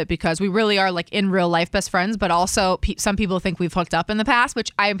love it because we really are like in real life best friends. But also, some people think we've hooked up in the past,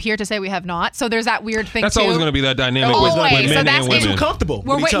 which I am here to say we have not. So there's that weird thing. That's too. always going to be that dynamic Always. with So men that's and It's women. too comfortable.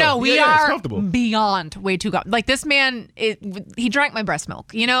 We're with each no, other. we Yeah, it's are comfortable. beyond way too like this man. He drank my breast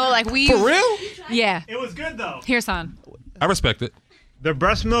milk. You know, like we For real? Yeah. It was good though. Here's son. I respect it. The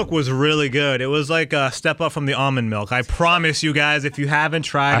breast milk was really good. It was like a step up from the almond milk. I promise you guys, if you haven't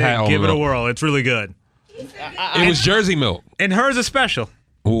tried I had it, almond give it a milk. whirl. It's really good. It was Jersey milk. And hers is special.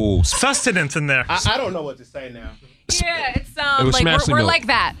 Ooh, Sustenance in there. I don't know what to say now. Yeah, it's It was like smashing we're milk. like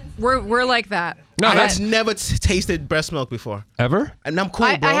that. We're like that. No, I've that's never tasted breast milk before. ever. And I'm cool,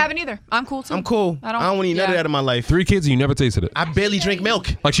 I bro. haven't either. I'm cool too. I'm cool. I don't want to eat none of yeah. that in my life. 3 kids and you never tasted it. I barely drink milk.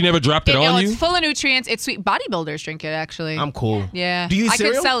 Like she never dropped it on It's you. full of nutrients. It's sweet. Bodybuilders drink it actually. I'm cool. Yeah. Do you eat I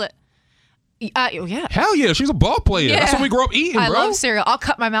cereal? could sell it. Yeah. Hell yeah, she's a ball player. Yeah. That's what we grew up eating, I bro. love cereal. I'll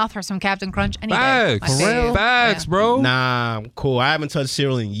cut my mouth for some Captain Crunch any day. Facts, My fave. facts, Yeah. bro. Nah, I'm cool. I haven't touched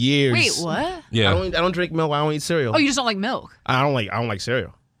cereal in years. Wait, what? Yeah, I don't drink milk. I don't eat cereal. Oh, you just don't like milk? I don't like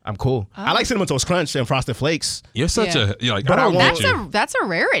cereal. I'm cool. I like Cinnamon Toast Crunch and Frosted Flakes. you're such Yeah. you're like. But I I don't won't- get you. That's a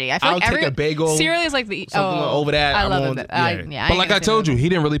rarity. I feel I'll like take a bagel, cereal is like the something over that. I I love won't- it. yeah. But like I told you, he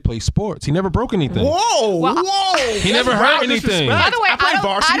didn't really play sports. He never broke anything. Whoa, whoa! He never hurt anything. By the way, I played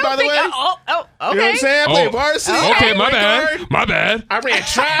varsity, I don't by the think. way. Okay. You know what I'm saying? I played varsity. Okay, I my played bad. guard. My bad. I ran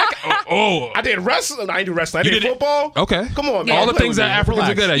track. Oh, I did wrestling. I didn't do wrestling. I You did did it? football. okay. Come on, man. All the Play things with that me. Africans are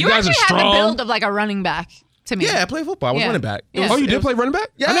Relax. good at. You, You guys are actually have the strong. build of like a running back to me. Yeah, I played football. I was Yeah. running back. Yeah. Oh, you did play running back?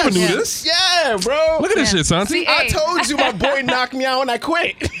 I never knew Yeah. this. Yeah, bro. Look at this Yeah. shit, Santi. See, I hey. told you my boy knocked me out and I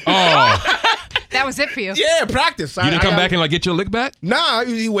quit. Oh, That was it for you. Yeah, practice. you didn't come back and like get your lick back? Nah,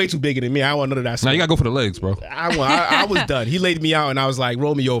 he's way too bigger than me. I don't want none of that. Now you stuff. gotta go for the legs, bro. I was done. He laid me out and I was like,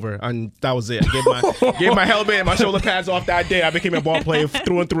 roll me over. And that was it. I gave my helmet and my shoulder pads off that day. I became a ball player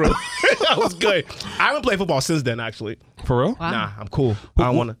through and through. That was good. I haven't played football since then, actually. For real? Wow. Nah, I'm cool. I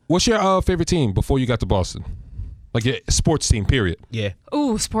don't want to. What's your favorite team before you got to Boston? Like your sports team, period. Yeah.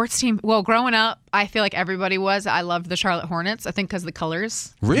 Ooh, sports team. Well, growing up, I feel like everybody was. I loved the Charlotte Hornets. I think because the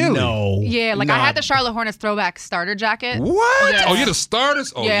colors. Really? No. Yeah, like I had the Charlotte Hornets throwback starter jacket. What? Yeah. Oh, you're the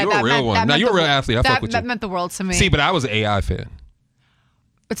starters? Oh, Yeah, you're a that real meant- one. that Now meant you're a the real wo- athlete. I that, fuck with that you. meant the world to me. See, but I was an AI fan.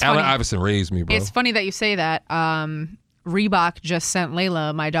 it's Allen funny. Iverson raised me, bro. It's funny that you say that. Reebok just sent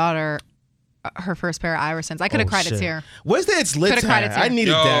Layla, my daughter, her first pair of Iversons. I could have cried a tear. Where's the It's Lit Coulda cried hat? a tear. I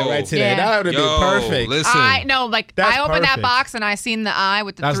needed that Yo. right today. Yeah. That would have been perfect. Listen. I know, like That's I opened that perfect. box and I seen the eye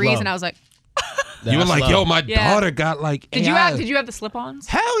with the That's threes, love. and I was like, You were That's like, love. yo, my Yeah. daughter got like Did AI. you have the slip-ons?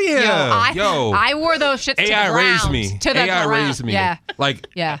 Hell yeah. I wore those shits to the AI ground. raised me. To the AI ground. raised me. Yeah. Like,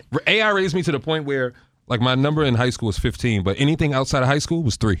 Yeah. AI raised me to the point where, like, my number in high school was 15, but anything outside of high school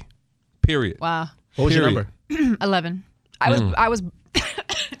was 3. Period. Wow. What was your Period. number? 11. I was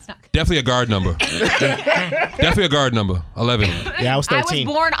it's not good. Definitely a guard number. Definitely a guard number. 11. Yeah, I was 13. I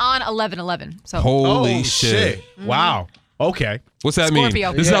was born on 11/11. So Holy Oh, shit. Wow. Okay. What's that Scorpio.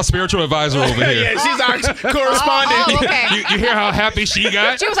 mean? This is our spiritual advisor over here. Yeah, she's our correspondent. Oh, okay. You hear how happy she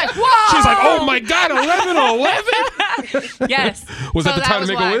got? She was like, whoa. She's like, oh my God, 11 on 11? Yes. Was that So the time to was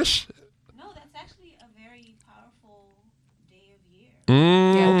make why. a wish? No, that's actually a very powerful day of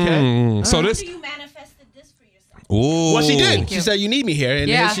year. Okay. So this. So you manifested this for yourself. Ooh. Well, she did. you. She said, you need me here. And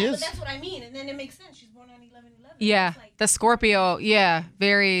Yeah. there she But is. that's what I mean, and then it makes sense. She's born on 11/11. Yeah. It's like, The Scorpio, yeah,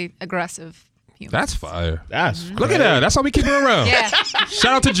 very aggressive human. That's fire. That's Look at that. That's how we keep her around. Yeah.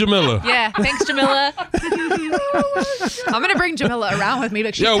 Shout out to Jamila. Yeah. Thanks, Jamila. I'm gonna bring Jamila around with me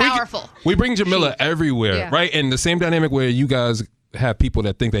because she's Yo, powerful. we bring Jamila everywhere, Yeah. right? And the same dynamic where you guys have people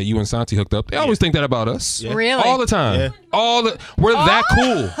that think that you and Santi hooked up. They always think that about us. Really? All the time. Yeah. We're that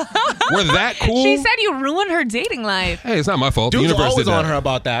cool. We're that cool. She said you ruined her dating life. hey, it's not my fault. Dude's the universe always did that. on her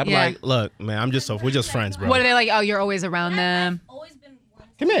about that. I'm Yeah. like, look, man, we're just friends, bro. What are they like? Oh, you're always around them. I've always been one.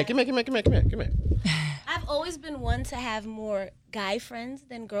 Come here. I've always been one to have more guy friends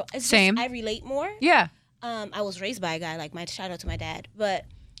than girl. It's Same. Just, I relate more. Yeah. I was raised by a guy. Like, my shout out to my dad. But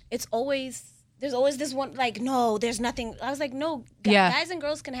there's always this one. Like, no, there's nothing. I was like, no, Yeah. guys and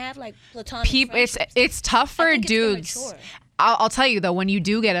girls can have like platonic. People, friendships. it's tough for I think it's dudes. immature. I'll tell you though, when you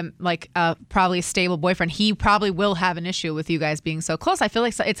do get a probably a stable boyfriend, he probably will have an issue with you guys being so close. I feel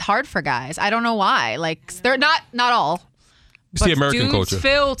like it's hard for guys. I don't know why. Like they're not all, It's the American dudes culture.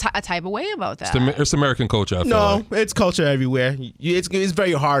 feel a type of way about that. It's American culture. I feel No, like. it's culture everywhere. It's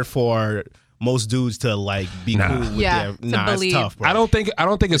very hard for most dudes to like be cool with Yeah, their. Nah, it's believe. tough, bro. I don't think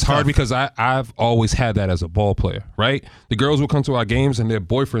it's hard tough. because I've always had that as a ball player, right? The girls will come to our games and their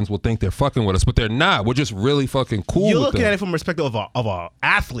boyfriends will think they're fucking with us, but they're not. We're just really fucking cool. You're with looking them. at it from the perspective of a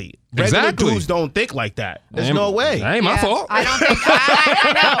athlete. Regular Exactly. dudes don't think like that. There's Ain't- no way. That ain't my fault. I don't think.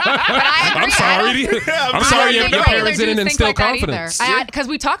 I know, but I agree. I'm sorry. I'm I sorry don't your think regular parents didn't dudes instill think like that confidence. either. Because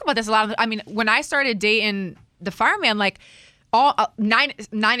we talk about this a lot. I mean, when I started dating the fireman, like all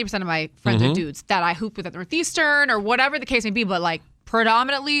 90% of my friends Mm-hmm. are dudes that I hoop with at Northeastern or whatever the case may be. But like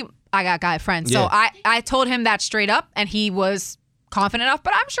predominantly, I got guy friends. So Yeah. I told him that straight up, and he was confident enough.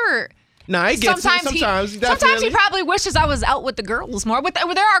 But I'm sure. Nah, I get Sometimes sometimes he definitely. probably wishes I was out with the girls more. But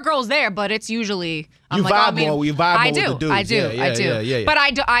there are girls there, but it's usually You vibe more. You vibe I more do, with the dudes. I do, Yeah, I do. yeah. But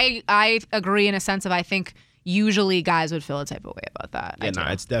I agree in a sense of I think usually guys would feel a type of way about that. I do.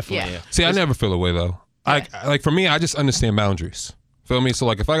 It's definitely. Yeah. See, I never feel away though. Like for me, I just understand boundaries. Feel me? So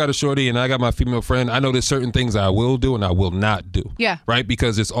like if I got a shorty and I got my female friend, I know there's certain things I will do and I will not do. Yeah. Right?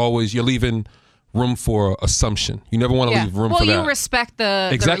 Because it's always you're leaving room for assumption. You never want to Yeah. leave room Well, for that. you respect the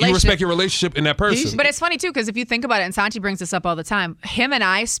Exactly. You relationship. respect your relationship in that person. But it's funny too because if you think about it, and Santi brings this up all the time. Him and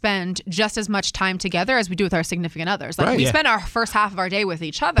I spend just as much time together as we do with our significant others. Like Right. we Yeah. spend our first half of our day with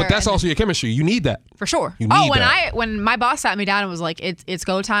each other. But that's and- also your chemistry. You need that. for sure. You need that. When my boss sat me down and was like, "It's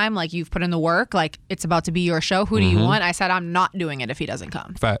go time. Like you've put in the work. Like it's about to be your show. Who do Mm-hmm. you want?" I said, "I'm not doing it if he doesn't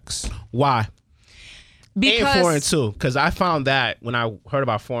come." Facts. Why? Because And foreign too, because I found that when I heard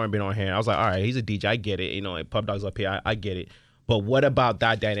about foreign being on here, I was like, all right, he's a DJ, I get it. You know, like Pub Dogs up here, I get it. But what about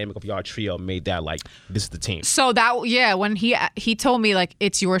that dynamic of y'all trio made that like this is the team? So that when he told me like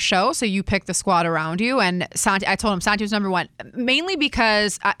it's your show, so you pick the squad around you. And Santi, I told him Santi was number one, mainly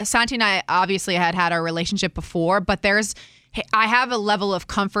because Santi and I obviously had our relationship before, but I have a level of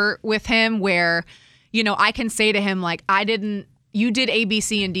comfort with him where, you know, I can say to him like you did A, B,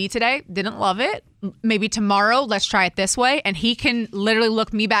 C, and D today, didn't love it. Maybe tomorrow, let's try it this way, and he can literally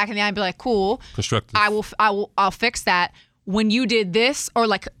look me back in the eye and be like, "Cool, Constructive. I'll fix that." When you did this, or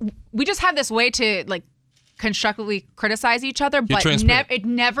like we just have this way to like constructively criticize each other, but transparent. it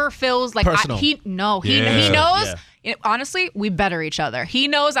never feels like Personal. he knows. Yeah. Honestly, we better each other. He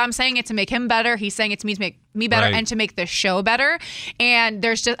knows I'm saying it to make him better. He's saying it to me to make me better Right. and to make the show better. And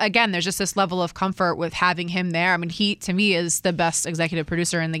there's just this level of comfort with having him there. I mean, he to me is the best executive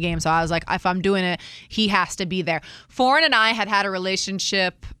producer in the game. So I was like, if I'm doing it, he has to be there. Foreign and I had a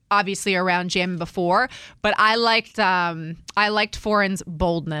relationship obviously around jamming before, but I liked Foreign's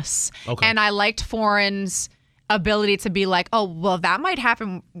boldness. Okay. And I liked Foreign's ability to be like, oh, well, that might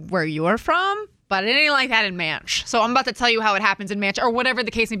happen where you're from, but it ain't like that in Manch. So I'm about to tell you how it happens in Manch, or whatever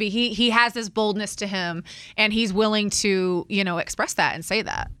the case may be. He has this boldness to him, and he's willing to, you know, express that and say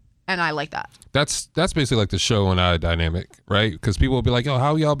that. And I like that. That's basically like the show and I dynamic, right? Because people will be like, "Yo,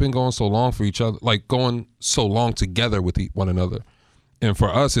 how y'all been going so long for each other? Like going so long together with one another." And for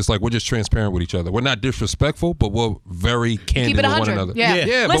us, it's like we're just transparent with each other. We're not disrespectful, but we're very candid Keep it with 100. one another. Yeah,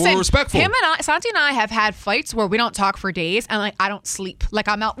 yeah, Listen, but we're respectful. Santi and I have had fights where we don't talk for days, and like I don't sleep. Like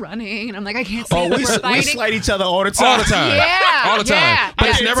I'm out running, and I'm like I can't sleep. Oh, we We're fighting. slight each other all the time. all the time. Yeah, all the time. yeah, But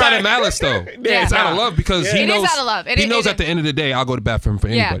it's yeah. never out of malice, though. Yeah. It's out of love because he It is knows. out of love. He knows at the end of the day, I'll go to bat for him for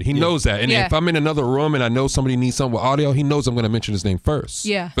Yeah. anybody. He knows that. And Yeah. if I'm in another room and I know somebody needs something with audio, he knows I'm going to mention his name first.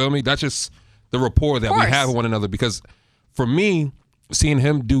 Yeah. Feel me? That's just the rapport that we course. have with one another. Because for me, seeing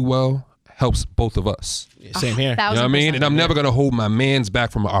him do well helps both of us. Same here. You know what I mean? And I'm never going to hold my man's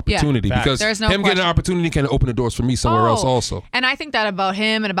back from an opportunity Facts. because There's no him getting question. an opportunity can open the doors for me somewhere else also. And I think that about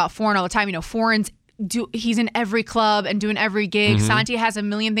him and about Foreign all the time. You know, Foreign's he's in every club and doing every gig. Mm-hmm. Santi has a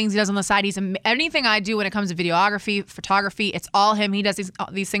million things he does on the side. Anything I do when it comes to videography, photography, it's all him. He does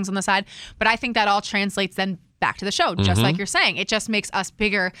these things on the side. But I think that all translates then back to the show, just Mm-hmm. like you're saying. It just makes us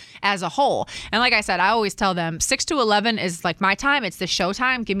bigger as a whole. And like I said, I always tell them 6 to 11 is like my time. It's the show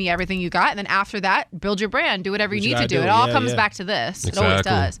time. Give me everything you got. And then after that, build your brand. Do whatever you need to gotta do. do. It all Yeah, comes yeah. back to this. It always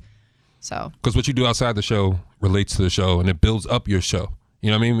Exactly. does. So Because what you do outside the show relates to the show and it builds up your show. You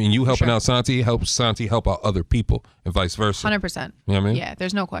know what I mean? And you helping sure. out Santi helps Santi help out other people and vice versa. 100%. You know what I mean? Yeah,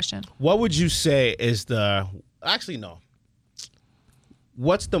 there's no question. What would you say is actually no.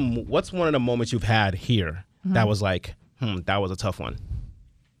 What's one of the moments you've had here that was like, that was a tough one?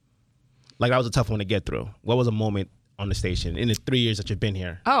 Like that was a tough one to get through. What was a moment on the station in the 3 years that you've been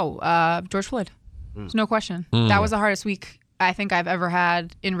here? Oh, George Floyd. There's no question. That was the hardest week I think I've ever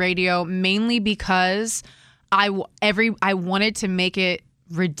had in radio, mainly because I wanted to make it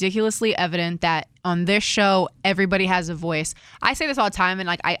ridiculously evident that on this show, everybody has a voice. I say this all the time, and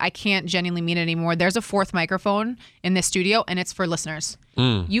like I can't genuinely mean it anymore. There's a fourth microphone in this studio, and it's for listeners.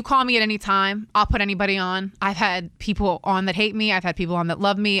 You call me at any time. I'll put anybody on. I've had people on that hate me. I've had people on that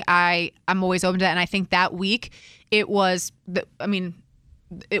love me. I'm always open to that. And I think that week, it was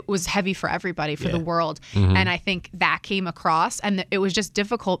heavy for everybody, for the world. And I think that came across, and it was just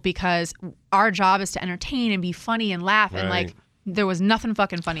difficult because our job is to entertain and be funny and laugh. And like, there was nothing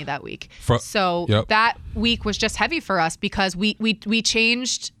fucking funny that week. That week was just heavy for us because we completely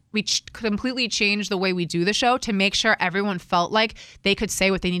changed the way we do the show to make sure everyone felt like they could say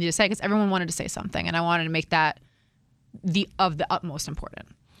what they needed to say, because everyone wanted to say something. And I wanted to make that of the utmost important.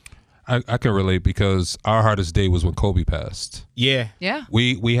 I can relate because our hardest day was when Kobe passed. Yeah.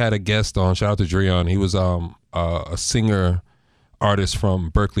 We had a guest on. Shout out to Dreon. He was a singer artist from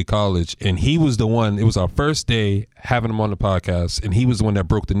Berkeley College, and he was the one. It was our first day having him on the podcast, and he was the one that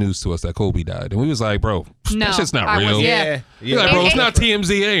broke the news to us that Kobe died. And we was like, bro, that shit's not real. Yeah. Like, bro, it's not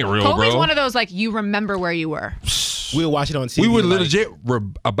TMZ. It ain't real, Kobe's bro. one of those, like, you remember where you were. We would watch it on TV. We were legit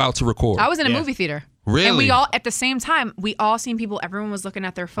about to record. I was in a movie theater. Really? And we all, at the same time, we all seen people, everyone was looking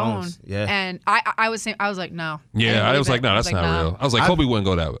at their phone. Yeah. And I was like, no. Yeah, I was like, no, that's not real. I was like, Kobe wouldn't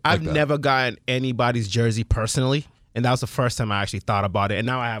go that way. I've never gotten anybody's jersey personally, and that was the first time I actually thought about it. And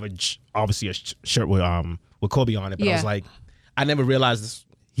now I have obviously a shirt with Kobe on it, but I was like, I never realized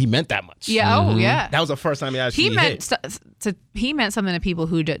he meant that much. Yeah. Oh, yeah. That was the first time he actually he meant something to people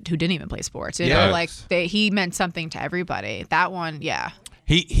who didn't even play sports. You know, like he meant something to everybody. That one, yeah.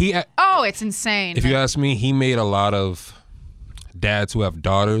 It's insane. If you ask me, he made a lot of dads who have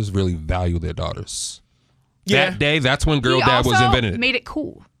daughters really value their daughters. That day, that's when Girl Dad was invented. Made it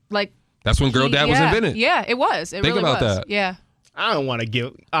cool. Like, that's when Girl Dad was invented. Yeah, it was. It Think really about was. that. Yeah. I don't want to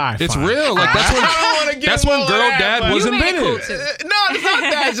give. All right, it's fine. real. Like that's when Girl Dad was invented. Cool no, it's not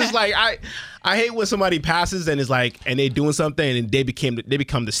that. It's just like I hate when somebody passes and it's like, and they doing something and they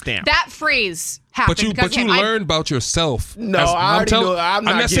become the stamp. That phrase happened. But you learn about yourself. No, I already know. I'm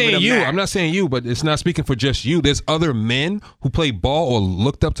not saying you. That. I'm not saying you, but it's not speaking for just you. There's other men who played ball or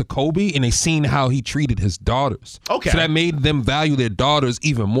looked up to Kobe and they seen how he treated his daughters. Okay. So that made them value their daughters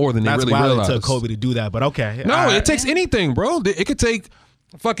even more than they really realized. That's why it took Kobe to do that, but okay. No, it takes anything, bro. It could take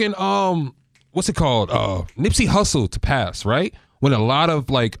fucking what's it called? Nipsey Hussle to pass, right? When a lot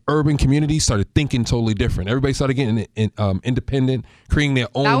of like urban communities started thinking totally different. Everybody started getting independent, creating their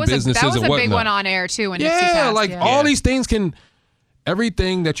own businesses and whatnot. That was a big one on air too when Nipsey passed. All these things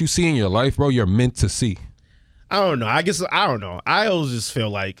everything that you see in your life, bro, you're meant to see. I don't know. I don't know. I always just feel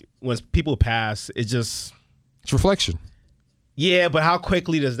like when people pass, it's reflection. Yeah, but how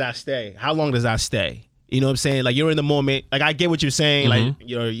quickly does that stay? How long does that stay? You know what I'm saying? Like, you're in the moment. Like, I get what you're saying. Like,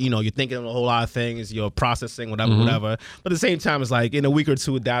 you're thinking of a whole lot of things. You're processing whatever. But at the same time, it's like in a week or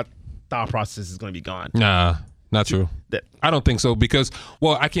two, that thought process is going to be gone. Nah, not true. I don't think so because,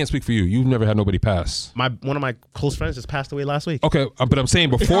 well, I can't speak for you. You've never had nobody pass. One of my close friends just passed away last week. Okay, but I'm saying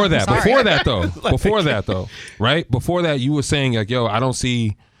before that, right? Before that, you were saying like, yo, I don't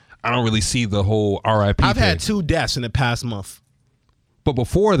really see the whole RIP I've thing. had 2 deaths in the past month. But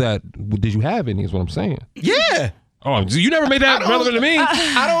before that, did you have any is what I'm saying. Yeah. Oh, you never made that relevant to me.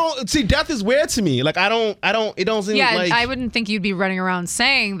 I don't see. Death is weird to me. Like it don't seem like. Yeah, I wouldn't think you'd be running around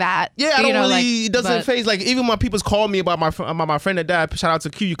saying that. Yeah, I don't really. It doesn't phase. Like even when people's call me about my friend that died. Shout out to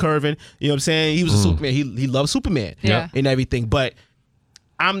Q Curvin. You know what I'm saying? He was a Superman. He loved Superman. Yeah. And everything. But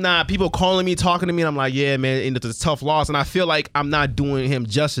I'm not. People calling me, talking to me, and I'm like, yeah, man, and it's a tough loss. And I feel like I'm not doing him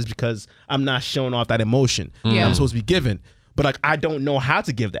justice because I'm not showing off that emotion I'm supposed to be giving. But like, I don't know how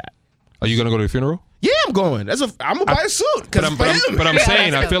to give that. Are you gonna go to the funeral? Yeah, I'm going. I'm gonna buy a suit. But I'm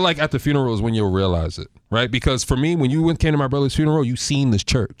saying, I feel like at the funeral is when you'll realize it, right? Because for me, when you came to my brother's funeral, you seen this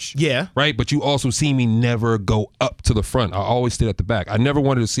church. Yeah. Right? But you also see me never go up to the front. I always stayed at the back. I never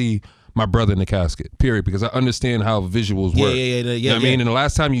wanted to see my brother in the casket, period, because I understand how visuals work. You know what I mean? And the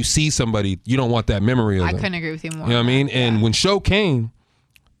last time you see somebody, you don't want that memory of them. I couldn't agree with you more. You know what I mean? And when show came,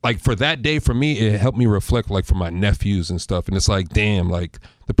 like for that day for me, it helped me reflect like for my nephews and stuff. And it's like, damn, like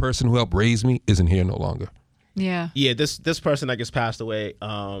the person who helped raise me isn't here no longer. Yeah. Yeah, this person that just passed away,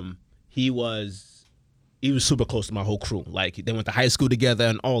 he was super close to my whole crew. Like they went to high school together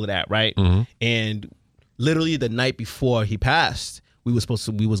and all of that, right? And literally the night before he passed, we was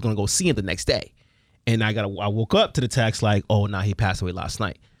gonna go see him the next day. And I woke up to the text like, oh, nah, he passed away last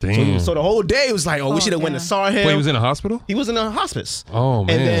night. Damn. So the whole day was like, we should have went and saw him. Wait, he was in a hospital? He was in a hospice. Oh,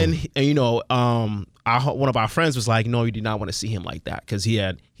 man. And then, one of our friends was like, no, you did not want to see him like that because he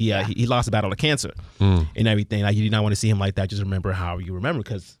lost a battle of cancer and everything. Like, you did not want to see him like that. Just remember how you remember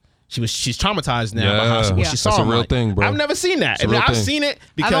because she's traumatized now Yeah. about what Yeah. she saw. That's a real online. thing, bro. I've never seen that. It's a real I've thing. seen it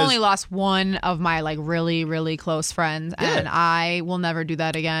because I've only lost one of my like really, really close friends, and Yeah. I will never do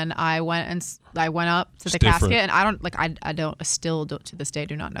that again. I went up to the different. casket, and I don't like I still don't, to this day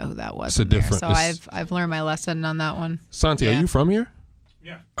do not know who that was. It's a in there. different- So it's- I've learned my lesson on that one. Santi, are Yeah. you from here?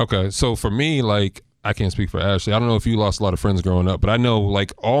 Yeah. Okay, so for me, like, I can't speak for Ashley. I don't know if you lost a lot of friends growing up, but I know,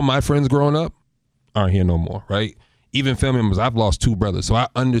 like, all my friends growing up aren't here no more, right? Even family members, I've lost 2 brothers, so I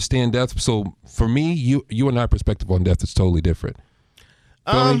understand death. So for me, you and I perspective on death is totally different.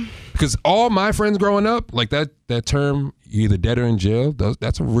 Feel me? Because all my friends growing up, like that term, you're either dead or in jail,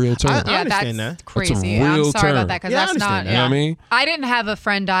 that's a real term. I Yeah, understand that's that. crazy. real I'm sorry term. about that because Yeah, I that's not. understand that. You know what I mean? I didn't have a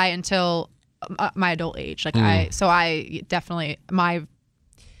friend die until my adult age. Like I definitely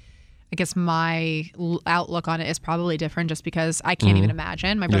I guess my outlook on it is probably different just because I can't even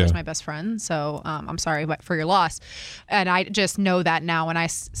imagine. My brother's Yeah. my best friend, so I'm sorry for your loss. And I just know that now when I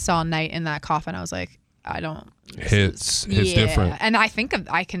saw Knight in that coffin, I was like, I don't. Hits different. And I think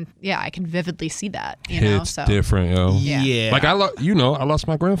I can vividly see that. You know, Hits so different, yo. Yeah. Like I lost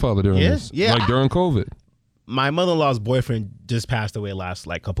my grandfather during this. Yeah. Like during COVID. My mother-in-law's boyfriend just passed away last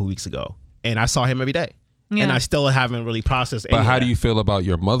like couple weeks ago, and I saw him every day, Yeah. and I still haven't really processed. But any how of do that. you feel about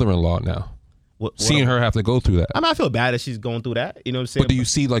your mother-in-law now? Seeing her have to go through that. I mean, I feel bad that she's going through that. You know what I'm saying? But do you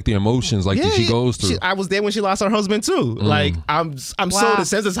see like the emotions like that she goes through? I was there when she lost her husband too. Like I'm so Wow.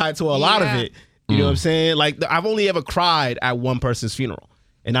 desensitized to a lot of Yeah. it. You know what I'm saying? Like I've only ever cried at one person's funeral,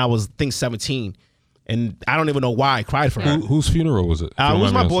 and I was I think 17, and I don't even know why I cried for her. Whose funeral was it? It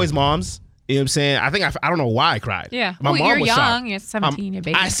was my boy's mom's. You know what I'm saying? I think I don't know why I cried. Yeah. My Well, mom you're was young. shocked. You're 17. You're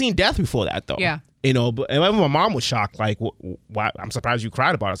baby. I seen death before that though. Yeah. You know, but and my mom was shocked. Like, why? I'm surprised you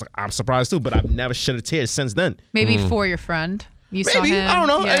cried about it. I was like, I'm surprised too, but I've never shed a tear since then. Maybe for your friend. You saw Maybe him. I don't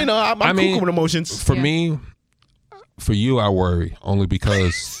know. Yeah. You know, I'm cool with emotions. For me, for you, I worry only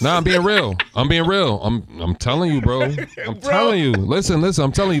because. Nah, I'm being real. I'm being real. I'm telling you, bro. I'm telling you. Listen.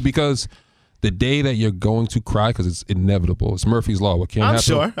 I'm telling you because the day that you're going to cry, because it's inevitable. It's Murphy's law. What can't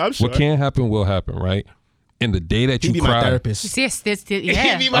happen? I'm sure. What can't happen will happen, right? And the day that He'd you be cry, my therapist. Yes, yeah.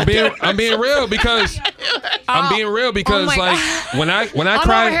 He'd be my I'm being real because my like when I I'm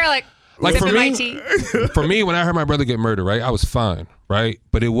cried, over here like for sipping my me, tea. for me, when I heard my brother get murdered, right, I was fine, right?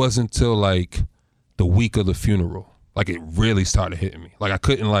 But it wasn't till like the week of the funeral. Like it really started hitting me. Like I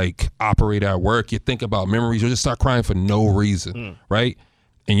couldn't like operate at work. You think about memories, you just start crying for no reason, right?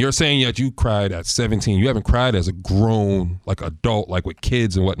 And you're saying that you cried at 17. You haven't cried as a grown, like adult, like with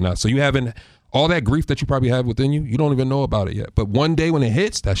kids and whatnot. So you haven't, all that grief that you probably have within you, you don't even know about it yet. But one day when it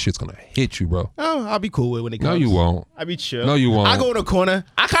hits, that shit's gonna hit you, bro. Oh, I'll be cool with it when it comes. No, you won't. I'll be chill. No, you won't. I go in the corner.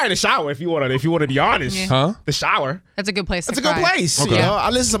 I cry in the shower if you want to be honest. Yeah. Huh? The shower. That's a good place It's to a good cry. place. Okay. You know, I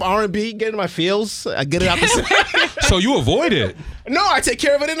listen to some R&B, get in my feels. I get it out the So you avoid it. No, I take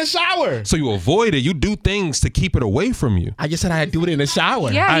care of it in the shower. So you avoid it. You do things to keep it away from you. I just said I had to do it in the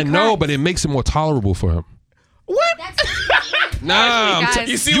shower. Yeah, I he know, cries. but it makes it more tolerable for him. What? Nah, I'm Guys,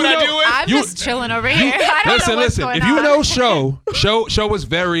 You see you what I know- do with? I'm You- just chilling over here. I don't know what's listen. going If you on. know show was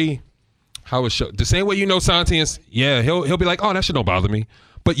very, how is show? The same way you know Santi is, yeah, he'll be like, oh, that shit don't bother me.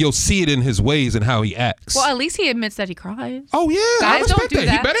 But you'll see it in his ways and how he acts. Well, at least he admits that he cries. Oh yeah, I Guys, don't respect do that. He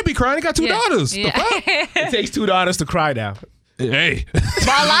that. better be crying. He got 2 Yeah. daughters. Yeah. The fuck? It takes 2 daughters to cry now. Hey, Well,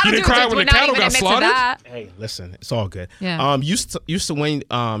 a lot you of didn't dudes cry would when the not cattle even got admit to slaughtered. that. Hey, listen, it's all good. Yeah. Used to when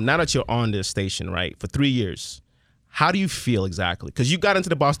now that you're on this station, right, for 3 years, how do you feel exactly? Because you got into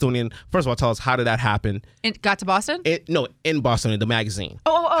the Bostonian. First of all, tell us how did that happen? It got to Boston? In Boston, the magazine.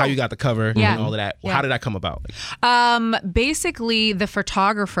 Oh. How you got the cover Yeah. and all of that. Yeah. How did that come about? Basically, the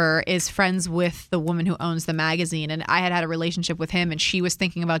photographer is friends with the woman who owns the magazine, and I had a relationship with him, and she was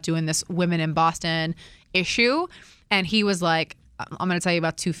thinking about doing this Women in Boston issue, and he was like, I'm going to tell you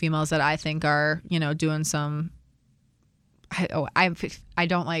about 2 females that I think are, doing some. I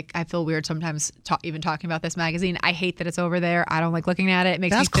don't like. I feel weird sometimes even talking about this magazine. I hate that it's over there. I don't like looking at it. It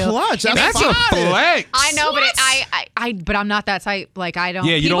makes That's me feel. clutch. it That's makes me- fire. flex. I know, but but I'm not that type. Like I don't.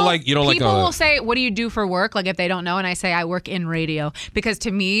 Yeah, you don't like People a- will say, "What do you do for work?" Like if they don't know, and I say I work in radio, because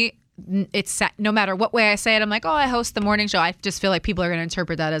to me, it's no matter what way I say it, I'm like, oh, I host the morning show. I just feel like people are going to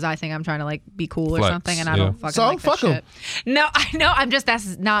interpret that as I think I'm trying to like be cool or Flex, something, and I yeah. don't fucking So, like that fuck 'em. shit. No, I know. I'm just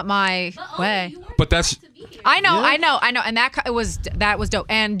that's not my way. But that's I know, and that was dope.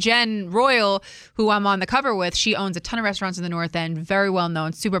 And Jen Royal, who I'm on the cover with, she owns a ton of restaurants in the North End, very well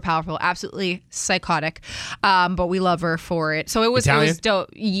known, super powerful, absolutely psychotic, but we love her for it. So it was Italian? dope.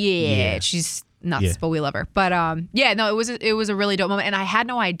 Yeah, Yeah. she's nuts, Yeah. but we love her. But no, it was a really dope moment, and I had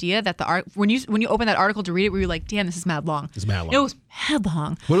no idea that the art when you open that article to read it, we were like, damn, this is mad long. It's mad long. It was mad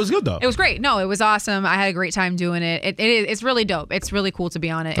long. But it was good though. It was great. No, it was awesome. I had a great time doing it. It's really dope. It's really cool to be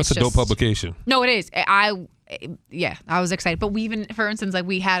on it. That's it's a dope publication. No, it is. I was excited. But we even, for instance, like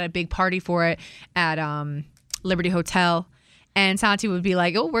we had a big party for it at Liberty Hotel. And Santi would be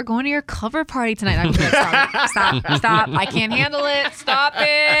like, "Oh, we're going to your cover party tonight." And I'd be like, stop! I can't handle it. Stop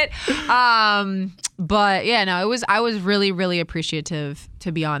it. But yeah, no, I was really, really appreciative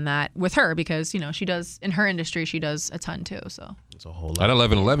to be on that with her because she does in her industry, she does a ton too. So It's a whole That lot.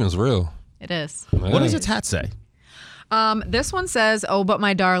 11/11 is real. it is. What does its hat say? This one says, "Oh, but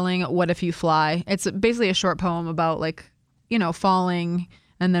my darling, what if you fly?" It's basically a short poem about falling.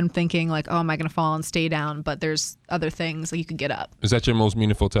 And then thinking like, oh, am I going to fall and stay down? But there's other things like you could get up. Is that your most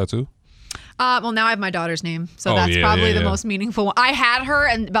meaningful tattoo? Well, now I have my daughter's name. So Oh, that's yeah, probably yeah, the yeah. most meaningful one. I had her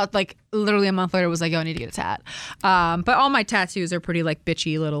and about like literally a month later was like, oh, I need to get a tat. But all my tattoos are pretty like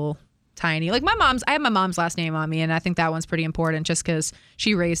bitchy little tiny. Like I have my mom's last name on me. And I think that one's pretty important just because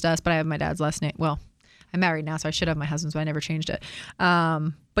she raised us. But I have my dad's last name. Well, I'm married now, so I should have my husband's, but I never changed it.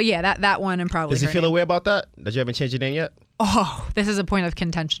 But yeah, that one and probably Does he her feel name. away about that you haven't changed your name yet? Oh, this is a point of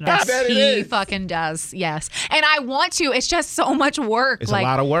contention. I bet it He is. fucking does, yes. And I want to. It's just so much work. It's a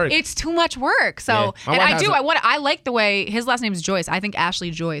lot of work. It's too much work. So, Yeah. My and wife I has do. a- I like the way his last name is Joyce. I think Ashley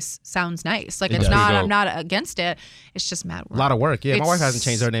Joyce sounds nice. Like It it's does. not. Pretty I'm dope. not against it. It's just mad work. A lot of work. Yeah, my wife hasn't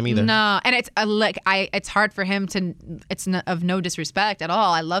changed her name either. No, and it's it's hard for him to. It's of no disrespect at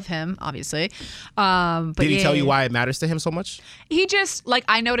all. I love him, obviously. But Did he tell yeah. you why it matters to him so much? He just like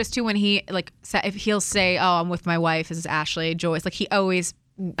I noticed too when he like if he'll say, "Oh, I'm with my wife. This is Ashley Joyce." Like he always.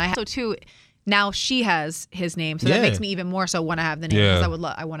 So too. Now she has his name, so Yeah. that makes me even more so want to have the name Yeah.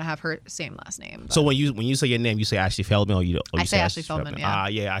 because I want to have her same last name. But- So when you say your name, you say Ashley Feldman, or you I say Ashley Feldman, yeah.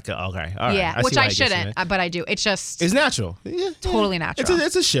 Yeah, I could. Okay, all right. yeah, see which why I it gets you, shouldn't, man. but I do. It's just It's natural. Yeah, totally natural.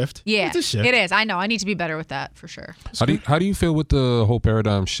 It's a shift. yeah, it's a shift. it is. I know. I need to be better with that for sure. How do you feel with the whole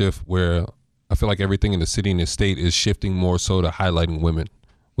paradigm shift where I feel like everything in the city and the state is shifting more so to highlighting women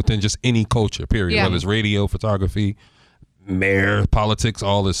within just any culture, period. Yeah. Whether it's radio, photography, mayor, politics,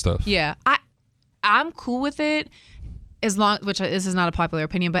 all this stuff. Yeah, I'm cool with it as long. Which this is not a popular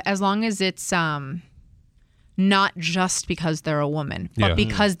opinion, but as long as it's not just because they're a woman, but Yeah.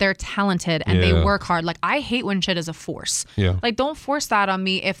 because they're talented and they Yeah. work hard. Like I hate when shit is a force. Yeah. Like don't force that on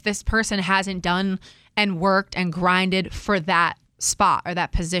me if this person hasn't done and worked and grinded for that spot or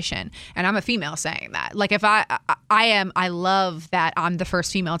that position. And I'm a female saying that. Like if I love that I'm the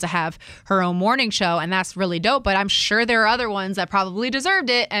first female to have her own morning show and that's really dope, but I'm sure there are other ones that probably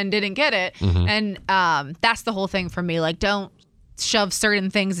deserved it and didn't get it. And that's the whole thing for me. Like don't shove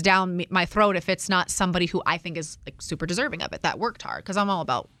certain things down my throat if it's not somebody who I think is like super deserving of it that worked hard because I'm all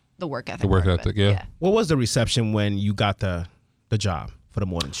about the work ethic. The work part of ethic, it. yeah. What was the reception when you got the job for the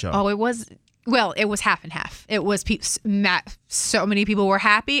morning show? Oh, it was half and half. It was so many people were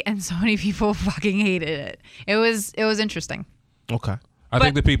happy and so many people fucking hated it. It was interesting. Okay. I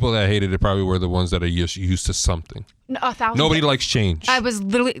think the people that hated it probably were the ones that are just used to something. No, 1,000. Nobody likes change. I was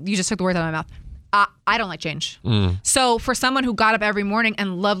literally. You just took the words out of my mouth. I don't like change. So for someone who got up every morning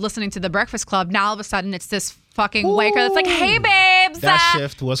and loved listening to the Breakfast Club, now all of a sudden it's this fucking waker that's like, "Hey, babes." That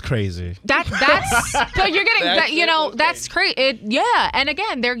shift was crazy. That's so you're getting that, that's crazy. Yeah, and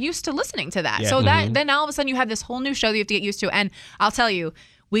again, they're used to listening to that. Yeah. So that then all of a sudden you have this whole new show that you have to get used to. And I'll tell you,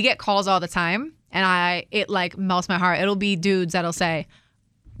 we get calls all the time, and it like melts my heart. It'll be dudes that'll say,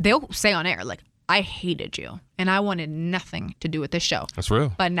 they'll say on air like, "I hated you, and I wanted nothing to do with this show." That's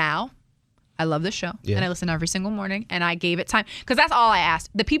real. But now I love this show Yeah. and I listen every single morning and I gave it time because that's all I asked.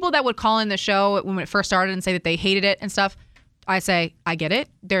 The people that would call in the show when it first started and say that they hated it and stuff, I say, I get it.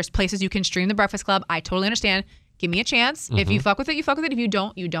 There's places you can stream The Breakfast Club. I totally understand. Give me a chance. If you fuck with it, you fuck with it. If you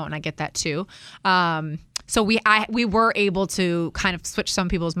don't, you don't. And I get that too. So we were able to kind of switch some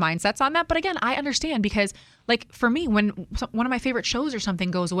people's mindsets on that. But again, I understand because like for me, when one of my favorite shows or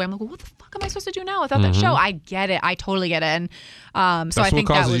something goes away, I'm like, well, what the fuck am I supposed to do now without that show? I get it. I totally get it. And so That's I think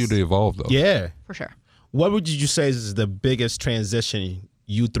what that causes was you to evolve, though. Yeah. for sure. What would you say is the biggest transition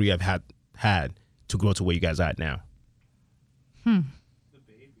you three have had to grow to where you guys are at now?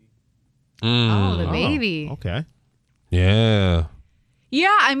 Oh, the baby. Okay. Yeah.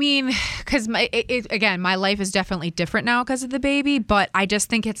 Yeah, I mean, because again, my life is definitely different now because of the baby, but I just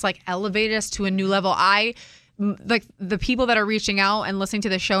think it's like elevated us to a new level. Like the people that are reaching out and listening to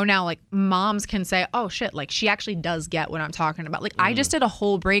the show now, like moms can say, oh shit, like she actually does get what I'm talking about. Like I just did a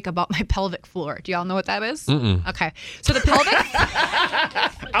whole break about my pelvic floor. Do y'all know what that is? Okay. So the pelvic.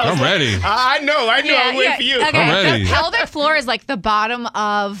 I'm ready. I know. I'm waiting for you. Okay. I'm ready. The pelvic floor is like the bottom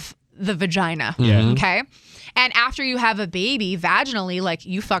of the vagina. Yeah. Okay. And after you have a baby vaginally, like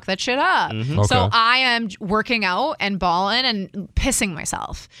you fuck that shit up. Okay. So I am working out and balling and pissing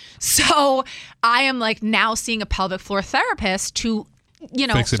myself. So I am like now seeing a pelvic floor therapist to,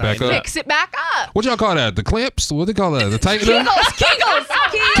 Fix it back up. Fix it back up. What y'all call that? The clamps? What do they call that? The tightener? Kegels.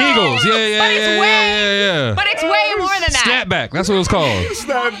 Kegels. Yeah. But it's way more than that. Snapback. That's what it was called.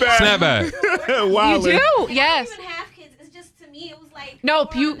 Snapback. Wow. You do? Yes. I don't even have kids. It's just, to me, it was like. No,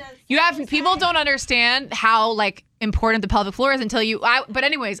 you have people don't understand how like important the pelvic floor is until but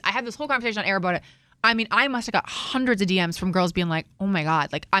anyways, I had this whole conversation on air about it. I mean, I must have got hundreds of DMs from girls being like, "Oh my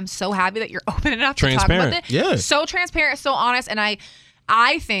God, like I'm so happy that you're open enough to talk about this." Yeah. So transparent, so honest, and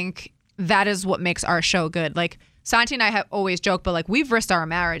I think that is what makes our show good. Like Santi and I have always joked, but like we've risked our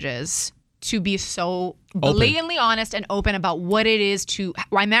marriages to be so blatantly honest and open about what it is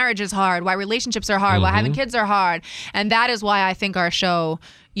why marriage is hard, why relationships are hard, why having kids are hard. And that is why I think our show,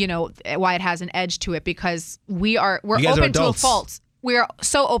 why it has an edge to it, because we're open to a fault. We're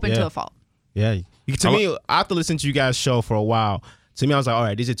so open to a fault. Yeah. To me, after listening to you guys' show for a while, to me, I was like, all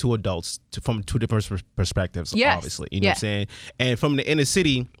right, these are two adults from two different perspectives, Yes. obviously. You know what I'm saying? And from the inner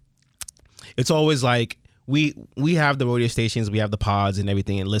city, it's always like, we have the radio stations, we have the pods and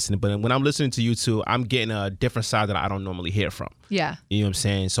everything and listening. But when I'm listening to you two, I'm getting a different side that I don't normally hear from. Yeah. You know what I'm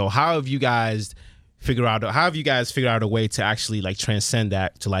saying? So how have you guys figured out a way to actually like transcend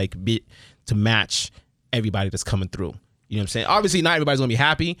that to match everybody that's coming through? You know what I'm saying? Obviously, not everybody's gonna be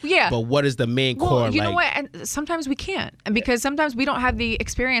happy. Yeah. But what is the main core? Well, you know what? And sometimes we can't, and because sometimes we don't have the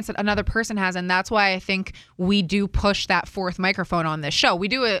experience that another person has, and that's why I think we do push that fourth microphone on this show. We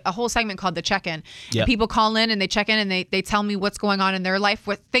do a whole segment called the check-in. Yeah. And people call in and they check in and they tell me what's going on in their life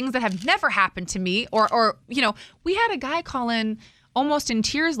with things that have never happened to me, or we had a guy call in almost in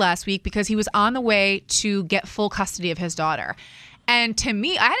tears last week because he was on the way to get full custody of his daughter, and to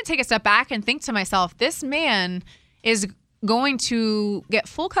me, I had to take a step back and think to myself, this man is going to get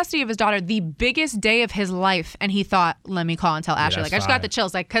full custody of his daughter the biggest day of his life, and he thought, let me call and tell Ashley. Like, I just got the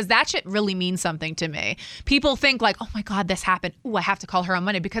chills, like, because that shit really means something to me. People think like, oh my God, this happened, ooh, I have to call her on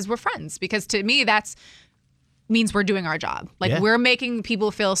Monday, because we're friends, because to me that's means we're doing our job. Like, we're making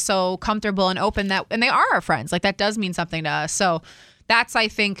people feel so comfortable and open and they are our friends. Like, that does mean something to us. So that's, I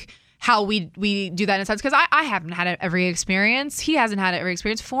think, how we do that in a sense, because I haven't had every experience. He hasn't had every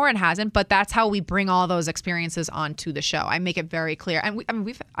experience. Foreign hasn't, but that's how we bring all those experiences onto the show. I make it very clear. And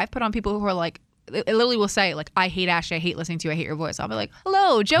I've put on people who are like, it literally will say like, I hate Ashley, I hate listening to you, I hate your voice. I'll be like,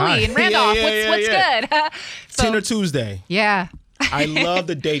 hello, Joey Hi. and Randolph, what's good? So, Tinder Tuesday. yeah. I love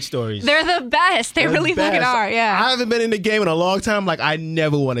the date stories. They're the best. They really fucking are. Yeah. I haven't been in the game in a long time. Like, I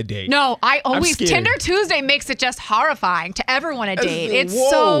never want to date. No, I always scared. Tinder Tuesday makes it just horrifying to ever want to date. It's Whoa.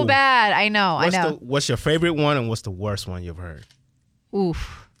 so bad. I know. What's your favorite one and what's the worst one you've heard?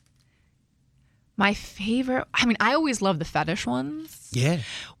 Oof. My favorite. I mean, I always love the fetish ones. Yeah.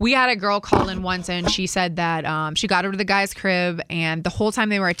 We had a girl call in once, and she said that she got over to the guy's crib, and the whole time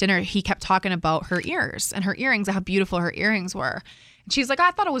they were at dinner, he kept talking about her ears and her earrings, and how beautiful her earrings were. And she's like, I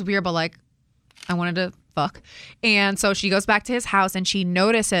thought it was weird, but like, I wanted to fuck. And so she goes back to his house, and she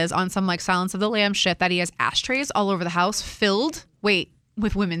notices on some like Silence of the Lambs shit that he has ashtrays all over the house filled, with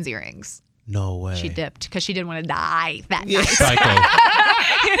women's earrings. No way. She dipped because she didn't want to die that night. Psycho.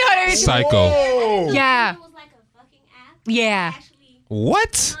 You know what I mean? Psycho. Whoa. Yeah. It was like a fucking app. Yeah. Actually,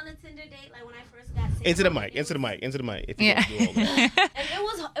 What? on a Tinder date, like when I first got single, Into the mic. If you Yeah. do all that. and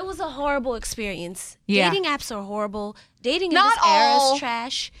it was a horrible experience. Yeah. Dating apps are horrible. Dating Not in this era all. is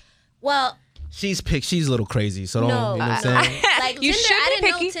trash. Well, She's a little crazy, so don't, No. you know what I'm saying? like You Tinder, should I be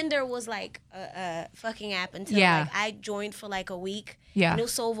didn't know picky. Tinder was like a fucking app until Yeah. like I joined for like a week. Yeah. And it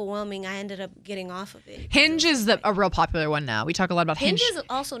was so overwhelming. I ended up getting off of it. Hinge is a real popular one now. We talk a lot about Hinge. Hinge is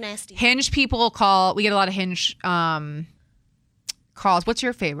also nasty. Hinge people call. We get a lot of Hinge calls. What's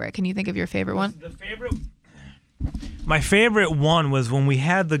your favorite? Can you think of your favorite one? My favorite one was when we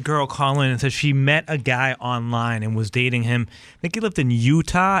had the girl call in and said she met a guy online and was dating him. I think he lived in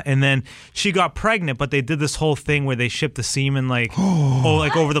Utah, and then she got pregnant, but they did this whole thing where they shipped the semen like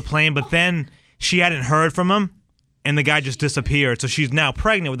over the plane, but then she hadn't heard from him, and the guy just disappeared. So she's now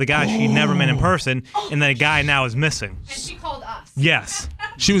pregnant with the guy she never met in person, and the guy now is missing. And she called us. Yes.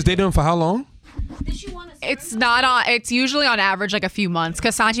 She was dating him for how long? Did she want to? It's not on. It's usually on average like a few months,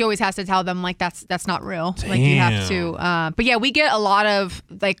 because Santi always has to tell them like that's not real. Like you have to. But yeah, we get a lot of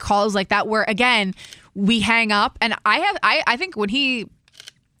like calls like that where again we hang up, and I think when he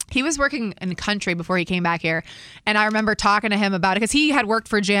was working in the country before he came back here, and I remember talking to him about it because he had worked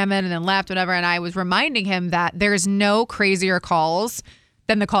for Jammin' and then left, whatever, and I was reminding him that there's no crazier calls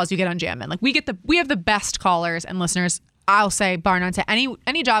than the calls you get on Jammin'. Like we have the best callers and listeners I'll say bar none to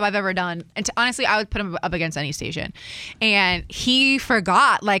any job I've ever done. And honestly, I would put him up against any station. And he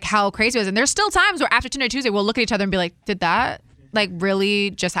forgot like how crazy it was. And there's still times where after Tinder Tuesday, we'll look at each other and be like, did that like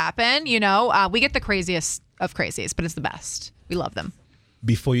really just happen? You know, we get the craziest of crazies, but it's the best. We love them.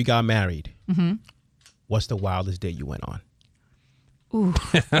 Before you got married, what's the wildest date you went on? Ooh,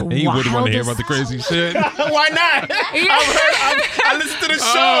 He wouldn't want to hear about the crazy shit. Why not? I listened to the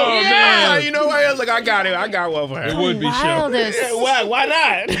show. Oh, man. You know what? I was like, I got one for her. It would be sure. Wildest. Why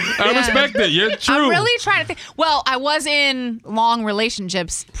not? I respect it. You're true. I'm really trying to think. Well, I was in long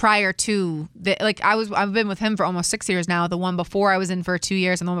relationships prior to I've been with him for almost 6 years now. The one before I was in for 2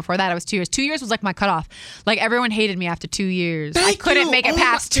 years, and the one before that I was 2 years. 2 years was like my cutoff. Like everyone hated me after 2 years. I couldn't make it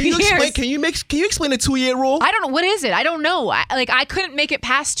past 2 years. Can you explain the 2-year rule? I don't know, what is it? I don't know. I couldn't make it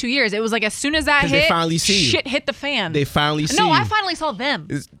past 2 years. It was like as soon as that 'Cause hit, they finally see you. shit hit the fan. They finally see No, you. I finally saw them.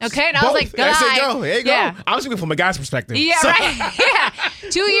 Okay, and I was Both. like, I said, "Guy." go. There you go. Yeah. I was speaking from a guy's perspective. Yeah, So- right. Yeah.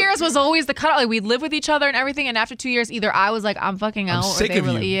 2 years was always the cutoff. Like we'd live with each other and everything, and after 2 years, either I was like, I'm fucking out, sick or they of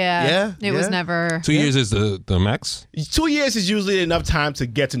were you. like, yeah. Yeah, It was yeah. never. 2 years is the max. 2 years is usually enough time to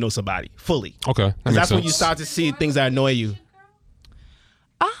get to know somebody fully. Okay, that makes That's sense. when you start to see things that annoy you.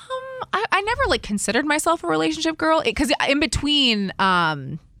 I never like considered myself a relationship girl because in between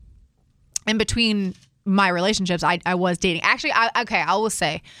my relationships, I was dating. Actually, I will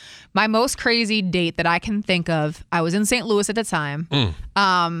say my most crazy date that I can think of. I was in St. Louis at the time.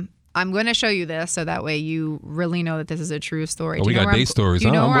 I'm going to show you this so that way you really know that this is a true story. Oh, Do we you know got where date stories, Do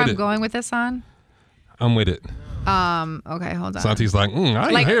you huh? know I'm where with I'm it. going with this on? I'm with it. Okay, hold on. Santi's like, I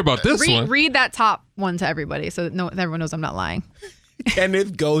didn't hear about this one. Read that top one to everybody so that everyone knows I'm not lying.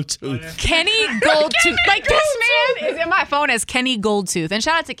 Kenneth Go-To. Kenny Goldtooth. Like this man is in my phone as Kenny Goldtooth. And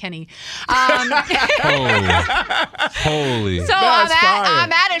shout out to Kenny. Holy. So That's fire.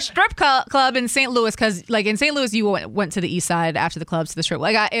 I'm at a strip club in St. Louis because like in St. Louis you went to the east side after the clubs to the strip.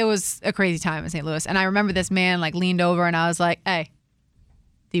 Like it was a crazy time in St. Louis. And I remember this man like leaned over and I was like, hey,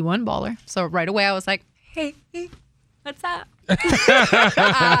 D1 baller. So right away I was like, hey, what's up?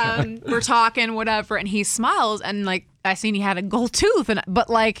 We're talking, whatever, and he smiles and like I seen he had a gold tooth, but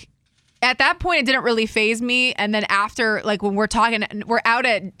like at that point it didn't really faze me. And then after like when we're talking,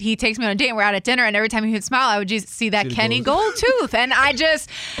 he takes me on a date and we're out at dinner, and every time he would smile I would just see that Kenny gold tooth. And I just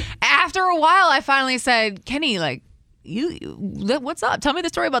after a while I finally said, Kenny, like you what's up? Tell me the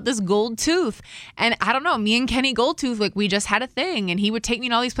story about this gold tooth. And I don't know, me and Kenny Goldtooth, like we just had a thing, and he would take me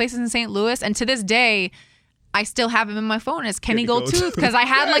to all these places in St. Louis, and to this day I still have him in my phone as Kenny Goldtooth because I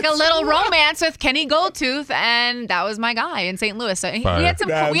had like a little romance with Kenny Goldtooth, and that was my guy in St. Louis. So we had some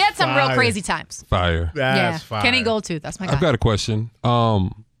real fire. crazy times. Fire. That's fire. Kenny Goldtooth, that's my guy. I've got a question.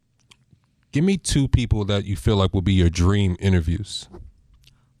 Give me 2 people that you feel like will be your dream interviews.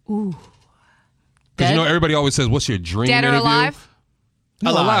 Ooh. Because you know Dead? everybody always says, "What's your dream Dead or interview?" alive?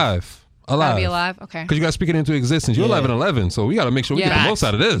 Alive. Gotta be alive. Okay. Because you got to speak it into existence. You're 11-11, so we got to make sure we get Yeah. the most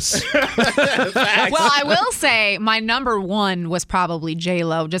out of this. Well, I will say my number one was probably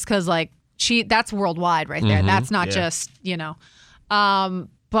J-Lo, just because like that's worldwide right there. That's not just, you know.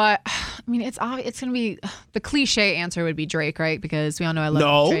 But I mean, it's gonna be the cliche answer would be Drake, right? Because we all know I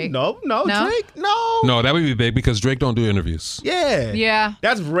love Drake. No, No? Drake, no. No, that would be big because Drake don't do interviews. Yeah. Yeah.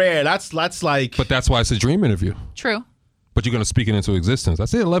 That's rare. That's like. But that's why it's a dream interview. True. But you're going to speak it into existence. I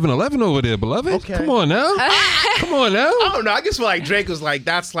see 11-11 over there, beloved. Okay. Come on now. Come on now. I don't know. I just feel like Drake was like,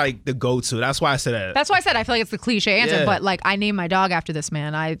 that's like the go-to. That's why I said that. That's why I said I feel like it's the cliche answer, Yeah. but like I named my dog after this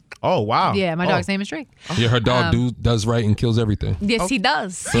man. Oh, wow. Yeah, my dog's name is Drake. Yeah, her dog does right and kills everything. Yes, he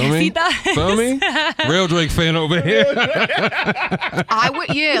does. Feel Yes, me? he does. Feel me? Real Drake fan over here. I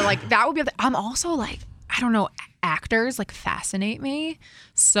would, yeah, like that would be. I'm also like, I don't know, actors like fascinate me.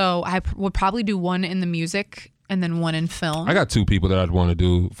 So I would probably do one in the music and then one in film. I got 2 people that I'd want to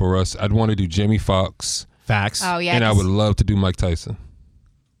do for us. I'd want to do Jamie Foxx, Facts. Oh yeah, and I 'cause would love to do Mike Tyson.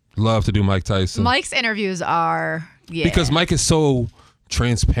 Love to do Mike Tyson. Mike's interviews are Because Mike is so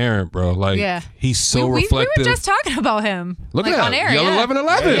transparent, bro. Like, Yeah. he's so we reflective. were just talking about him. Look like, at on that. air. Y'all Yeah.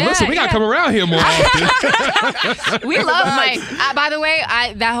 11-11. Yeah, Listen, we got to yeah. come around here more often. We love Mike. By the way,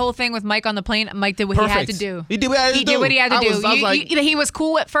 that whole thing with Mike on the plane, Mike did what he had to do. He did what he had to do. He did what he had to I do. was like, He was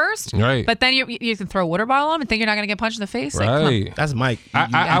cool at first, Right. But then you can throw a water bottle on him and think you're not going to get punched in the face. Like, come on. Right. that's Mike.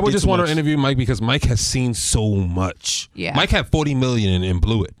 I would just want to interview Mike because Mike has seen so much. Yeah. Mike had 40 million and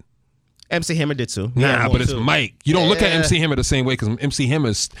blew it. MC Hammer did too. Nah, but it's too. Mike. You don't look at Yeah. MC Hammer the same way because MC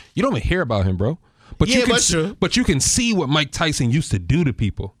Hammer you don't even hear about him, bro. But Yeah, you can but true. but you can see what Mike Tyson used to do to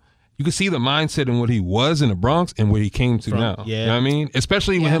people. You can see the mindset and what he was in the Bronx and where he came to now. yeah. You know what I mean?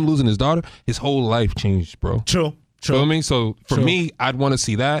 Especially with him losing his daughter, his whole life changed, bro. True. Feel me? So for True. me, I'd want to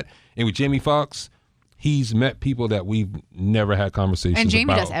see that. And with Jamie Foxx, he's met people that we've never had conversations And Jamie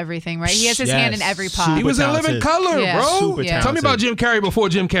about. does everything, right? He has his hand in every pot. He was in Living Color, Yeah. bro. Super Yeah. Tell me about talented. Jim Carrey before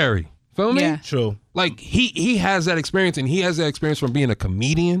Jim Carrey. Feel me? Yeah. True. Like he has that experience, and he has that experience from being a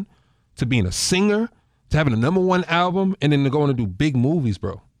comedian to being a singer to having a #1 album, and then to going to do big movies,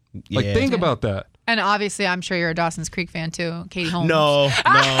 bro. Like Yeah. think about that. And obviously, I'm sure you're a Dawson's Creek fan too, Katie Holmes. No, but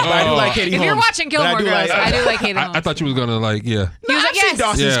I do like Katie If Holmes. you're watching But I Gilmore do Girls, like- I do like Katie Holmes. I thought you was gonna like, yeah. He was I've like, seen yes.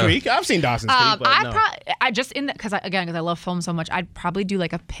 Dawson's Yeah. Creek. I've seen Dawson's Creek, but no. I just because I love film so much, I'd probably do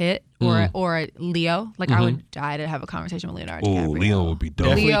like a Pitt or a Leo. Like I would die to have a conversation with Leonardo Oh, DiCaprio. Leo would be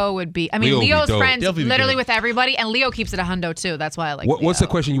dope. Leo would be. I mean, Leo would be Leo's dope. friends They'll be literally good. with everybody, and Leo keeps it a hundo too. That's why I like. What's the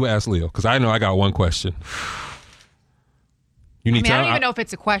Leo. question you would ask Leo? Because I know I got one question. You I need mean, I time. don't even know if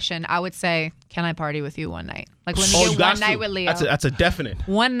it's a question. I would say, can I party with you one night? Like when Oh, you you get got one night to. with Leo. That's a definite.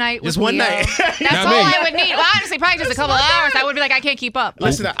 One night with Just one Leo. night. That's Not all me. I would need. Well, honestly, probably just a couple of hours. I would be like, I can't keep up. Like,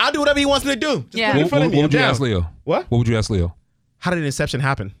 Listen, I'll do whatever he wants me to do. Just Yeah. put it in What, front of what me. would you I'm ask down. Leo? What? What would you ask Leo? How did Inception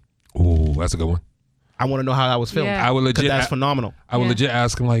happen? Oh, that's a good one. I want to know how that was filmed. Yeah. I would 'Cause legit. that's phenomenal. I would Yeah. legit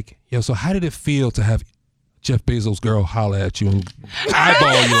ask him like, yo, so how did it feel to have Jeff Bezos' girl holler at you and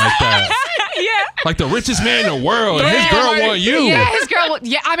eyeball you like that? yeah. Like the richest man in the world, and his Yeah, girl right. want you. Yeah, his girl.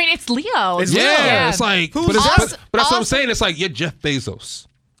 Yeah, I mean, it's Leo. It's Yeah, Leo. it's like, Who's but that's also- what I'm also- saying. It's like you're Jeff Bezos,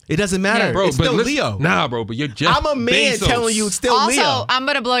 It doesn't matter, Yeah. bro. It's but still listen- Leo. Nah, bro, but you're Jeff. I'm a man Bezos. telling you it's still Also, Leo. I'm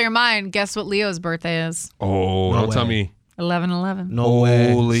gonna blow your mind. Guess what Leo's birthday is? Oh, No don't tell way. me. 11/11. No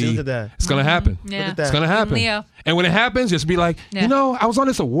way. Holy, Look at that. it's gonna happen. Yeah. at that. It's gonna happen. Leo. And when it happens, just be like, Yeah. you know, I was on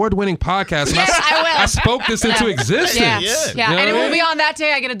this award-winning podcast, and Yes, I will. I spoke this into existence. Yeah, Yeah. yeah, You know and what it I will mean? be on that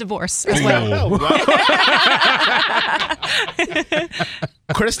day I get a divorce as Ooh. well. Oh, wow.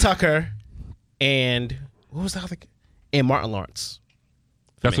 Chris Tucker and what was the other? And Martin Lawrence.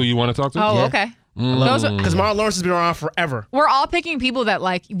 That's who you want to talk to? Oh, Yeah. okay. Those are- because Martin Lawrence has been around forever. We're all picking people that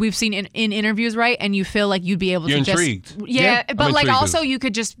like we've seen in interviews, right? And you feel like you'd be able You're to intrigued. just yeah, I'm but like intrigued. also you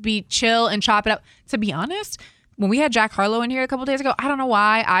could just be chill and chop it up. To be honest, when we had Jack Harlow in here a couple days ago, I don't know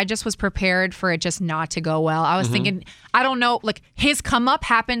why I just was prepared for it just not to go well. I was Mm-hmm. thinking, I don't know, like his come up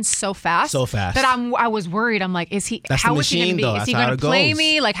happened so fast, So fast. that I was worried. I'm like, is he? That's how the is he going to machine, be? though. Is he That's how going to it play goes.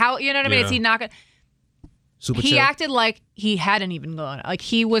 me? Like how you know what I mean? Yeah. Is he not going? to Super He chill. acted like he hadn't even gone. Like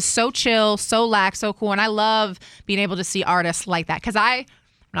he was so chill, so lax, so cool. And I love being able to see artists like that. Because I'm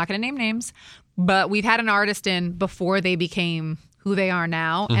not going to name names, but we've had an artist in before they became who they are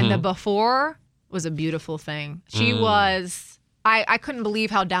now. And the before was a beautiful thing. She was, I couldn't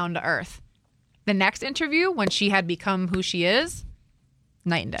believe how down to earth. The next interview, when she had become who she is,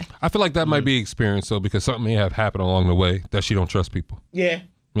 night and day. I feel like that might be experience, though, because something may have happened along the way that she don't trust people. Yeah.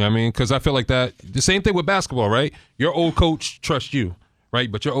 You know what I mean? Because I feel like that, the same thing with basketball, right? Your old coach trusts you,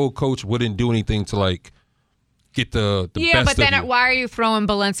 right? But your old coach wouldn't do anything to, like, get the Yeah, best but then of you. why are you throwing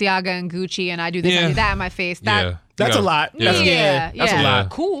Balenciaga and Gucci and I do this, I Yeah. do that in my face? That, Yeah. That's You a lot. Yeah. That's, Yeah, That's a lot.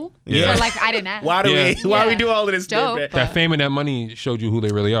 Cool. Yeah. But like I didn't ask. Why do Yeah. we? Why Yeah. we do all of this? Dope, That- That fame and that money showed you who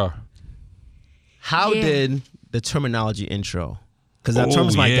they really are. How Yeah. did the terminology intro? Because that Oh,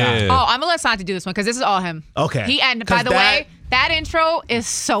 term's my yeah. guy. Oh, I'm gonna let Santi do this one because this is all him. Okay. He and 'Cause by the way, that intro is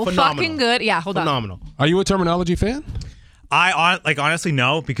so Phenomenal. fucking good. Yeah, hold on. Phenomenal. Are you a terminology fan? Honestly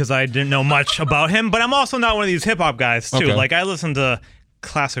no, because I didn't know much about him. But I'm also not one of these hip hop guys too. Okay. Like I listen to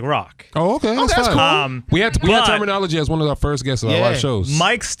classic rock. Oh, okay. That's that's fine. cool. We had but- terminology as one of our first guests on our Yeah. live shows.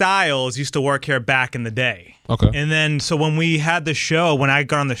 Mike Styles used to work here back in the day. Okay. And then so when we had the show, when I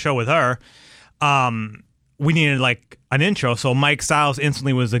got on the show with her, we needed like an intro. So Mike Styles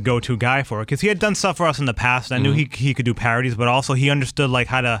instantly was the go-to guy for it because he had done stuff for us in the past. And I knew he could do parodies, but also he understood like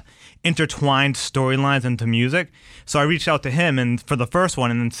how to intertwine storylines into music. So I reached out to him, and for the first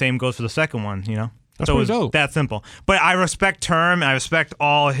one, and then same goes for the second one. You know. That's So it was pretty dope. that simple. But I respect Term. I respect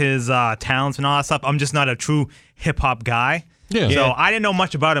all his talents and all that stuff. I'm just not a true hip hop guy. Yeah. So Yeah. I didn't know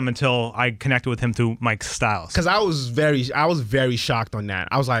much about him until I connected with him through Mike Styles. Because I was very shocked on that.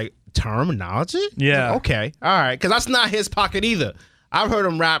 I was like, terminology? Yeah. Okay. All right. Because that's not his pocket either. I've heard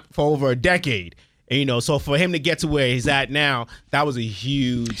him rap for over a decade. And, you know, so for him to get to where he's at now, that was a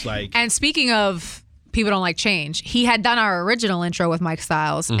huge, like, And speaking of people don't like change, he had done our original intro with Mike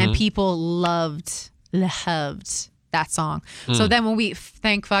Styles, and people loved that song. So then when we,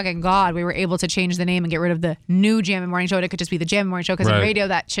 thank fucking God, we were able to change the name and get rid of the new Jam and Morning Show. It could just be the Jam and Morning Show because in Right. radio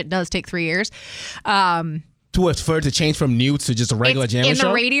that shit does take 3 years. for it to change from new to just a regular It's- jam in show?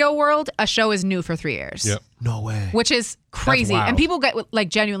 the radio world, a show is new for 3 years. Yep. No way. Which is crazy, wild. and people get like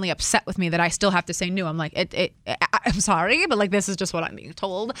genuinely upset with me that I still have to say new. I'm like, I'm sorry, but like this is just what I'm being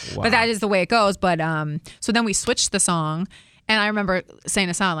told. But that is the way it goes. But so then we switched the song, and I remember saying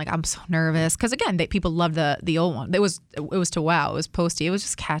to Sound like, I'm so nervous because again, people loved the old one. It was to wow, it was posty, it was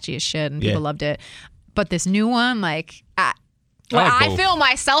just catchy as shit, and people Yeah. loved it. But this new one, like, like I both. feel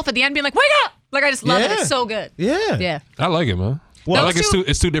myself at the end being like, wake up! Like, I just love it. It's so good. Yeah. Yeah. I like it, man. Well, I like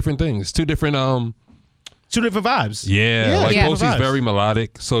it's two different things. Two different Two different vibes. Yeah, like Yeah. Posey's very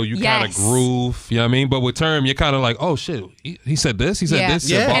melodic, so you kind of Yes. groove. You know what I mean? But with Term, you're kind of like, oh shit, he said this, he said Yeah. this, he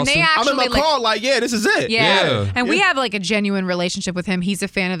said Yeah. And they Boston. I'm in my actually, like, car like, yeah, this is it. Yeah. Yeah. And we have like a genuine relationship with him. He's a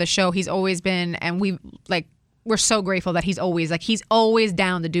fan of the show. He's always been, and we're so grateful that he's always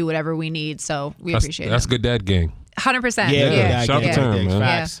down to do whatever we need. So we appreciate That's it. good dad gang. 100%. Yeah. Yeah. Shout out to yeah. Term, man.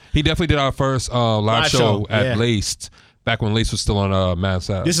 Facts. He definitely did our first live show at yeah. Laced, back when Laced was still on Mass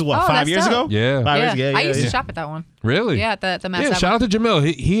Ave. This is what, Oh, 5 that's years dope. ago? Yeah. 5 years Yeah. ago. I used to shop at that one. Really? Yeah, at the Mass Yeah, Ave. shout out to Jamil.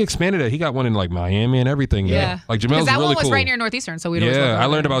 He expanded it. He got one in like Miami and everything. Yeah. Like Because Jamil's that really one was cool. right near Northeastern, so we'd always Yeah, go I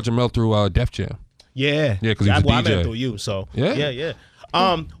learned there. about Jamil through Def Jam. Yeah. Yeah, 'cause he was a I met DJ. him through you, so. Yeah. Yeah.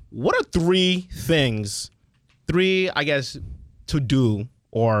 What are three things, I guess, to do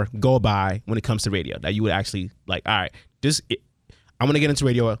or go by when it comes to radio that you would actually like, all right, I'm going to get into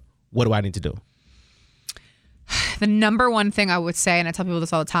radio. What do I need to do? The number one thing I would say, and I tell people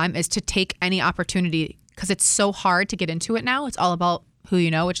this all the time, is to take any opportunity, because it's so hard to get into it now. It's all about who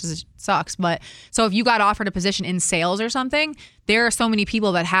you know, which sucks. But so if you got offered a position in sales or something, there are so many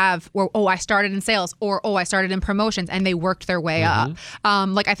people that have, I started in sales, or I started in promotions, and they worked their way up.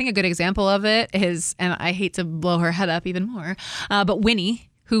 Like, I think a good example of it is, and I hate to blow her head up even more, but Winnie,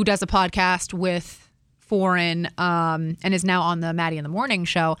 who does a podcast with Foreign, and is now on the Maddie in the Morning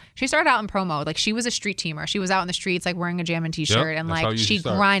show. She started out in promo. Like, she was a street teamer. She was out in the streets, like, wearing a Jammin' t-shirt, and that's how like, you she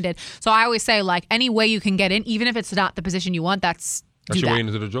start. grinded. So I always say, like, any way you can get in, even if it's not the position you want, That's do your way that.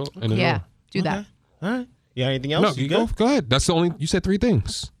 into the door. Yeah, do that. All right. You got anything No, else? you good? go ahead. That's the only. You said three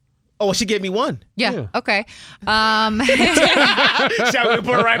things. Oh, she gave me one. Yeah. Yeah. Okay. Shall we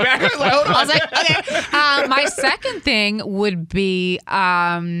put it right back? I was like, hold on. I was like, okay. My second thing would be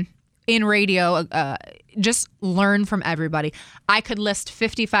in radio, just learn from everybody. I could list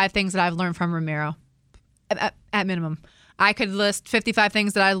 55 things that I've learned from Ramiro, at minimum. I could list 55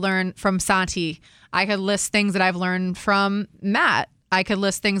 things that I learned from Santi. I could list things that I've learned from Matt. I could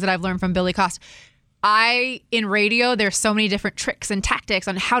list things that I've learned from Billy Costa. In radio, there's so many different tricks and tactics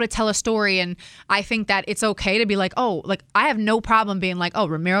on how to tell a story. And I think that it's okay to be like, oh, like, I have no problem being like, oh,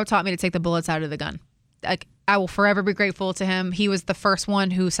 Ramiro taught me to take the bullets out of the gun. Like, I will forever be grateful to him. He was the first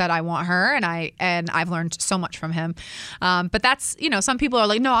one who said, I want her. And I've learned so much from him. But that's, some people are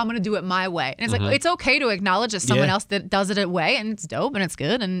like, no, I'm going to do it my way. And it's like, it's okay to acknowledge that someone else that does it a way, and it's dope and it's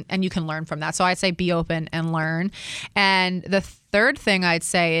good. And you can learn from that. So I'd say be open and learn. And the third thing I'd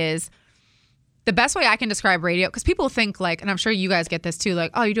say is, the best way I can describe radio, because people think like, and I'm sure you guys get this too,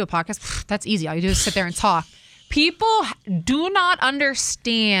 like, oh, you do a podcast? That's easy. All you do is sit there and talk. People do not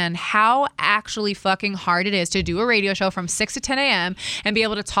understand how actually fucking hard it is to do a radio show from 6 to 10 a.m. and be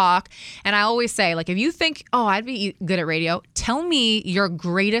able to talk. And I always say, like, if you think, oh, I'd be good at radio, tell me your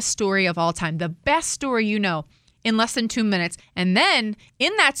greatest story of all time, the best story you know, in less than 2 minutes. And then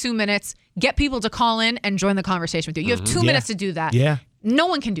in that 2 minutes, get people to call in and join the conversation with you. You have 2 minutes to do that. Yeah. No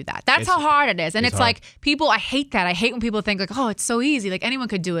one can do that. That's how hard it is. And it's hard. like, people, I hate that. I hate when people think like, oh, it's so easy. Like, anyone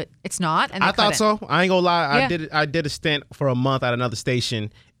could do it. It's not. And they I thought couldn't. so. I ain't gonna lie. Yeah. I did a stint for a month at another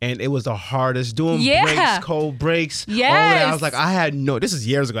station, and it was the hardest doing Yeah. breaks, cold breaks, all of that. Yes. I was like, this is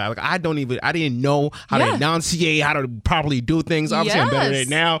years ago. Like, I didn't know how to Yeah. enunciate, how to properly do things. Obviously, I'm better at Yes. it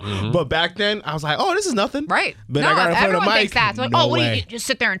now. But back then, I was like, oh, this is nothing. Right. But no, I got in front of everyone the mic. thinks that. It's like, No oh, what do way. you just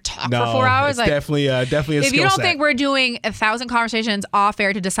sit there and talk No, for 4 hours? it's Like, definitely a if you skill don't set. think we're doing 1,000 conversations off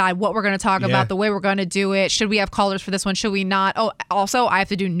air to decide what we're going to talk Yeah. about, the way we're going to do it, should we have callers for this one? Should we not? Oh, also, I have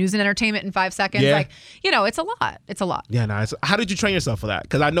to do news and entertainment in 5 seconds. Yeah. Like, it's a lot. It's a lot. Yeah, nice. How did you train yourself for that?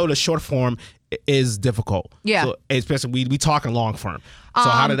 Because I know the short form is difficult. Yeah. So especially we talking long form. So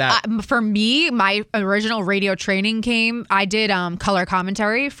how did that? For me, my original radio training I did color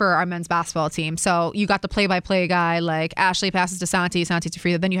commentary for our men's basketball team. So you got the play-by-play guy, like Ashley passes to Santi to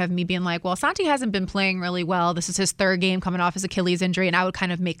Frida. Then you have me being like, well, Santi hasn't been playing really well. This is his third game coming off his Achilles injury. And I would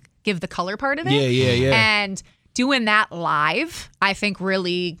kind of give the color part of it. Yeah. And doing that live, I think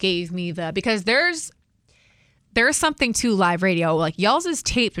really gave me because there's something to live radio. Like, y'all's is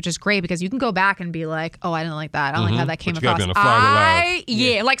taped, which is great because you can go back and be like, oh, I didn't like that. I don't like how that came But you gotta across. be on the fly with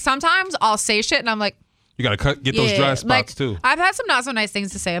live. Like, sometimes I'll say shit and I'm like, You gotta get those dry spots like, too. I've had some not so nice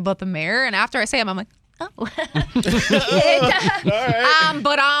things to say about the mayor, and after I say them, I'm like, oh.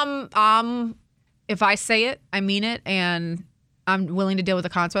 If I say it, I mean it, and I'm willing to deal with the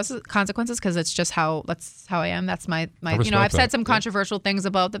consequences because it's just that's how I am. That's my respect I've said that. some Yeah. controversial things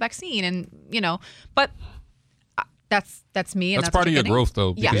about the vaccine, and but that's me. And that's part of your growth,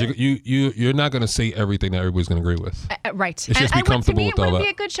 though, because you're not going to say everything that everybody's going to agree with. Right. It's just be comfortable with all that. It wouldn't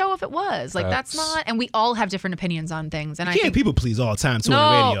be a good show if it was. Like, that's not. And we all have different opinions on things. And you can't people please all the time too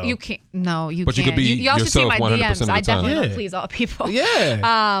on the radio. You can't. No, you but can't. You could be you also see my 100% DMs. of the time. I definitely don't please all people.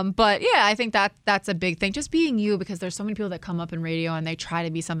 Yeah. But yeah, I think that's a big thing. Just being you, because there's so many people that come up in radio and they try to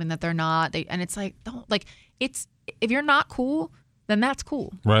be something that they're not. And it's like, don't like. It's if you're not cool, then that's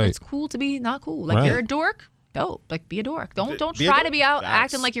cool. Right. It's cool to be not cool. Like you're a dork. Dope. Like, be a dork. Don't try to be out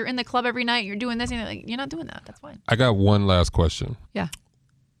acting like you're in the club every night and you're doing this. And like, you're not doing that. That's fine. I got one last question. Yeah.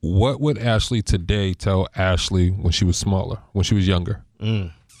 What would Ashley today tell Ashley when she was smaller, when she was younger?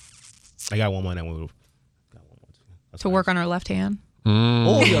 I got one more. That one. To work on her left hand.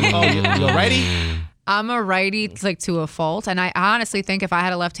 Oh, you're a righty? I'm a righty, like, to a fault. And I honestly think if I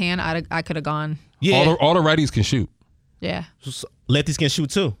had a left hand, I could have gone. Yeah. All the righties can shoot. Yeah. Lefties can shoot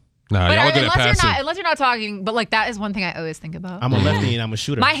too. Nah, but y'all good at passing. unless you're not talking, but like that is one thing I always think about. I'm a lefty and I'm a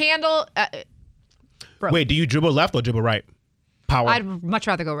shooter. My handle. Wait, do you dribble left or dribble right? Power. I'd much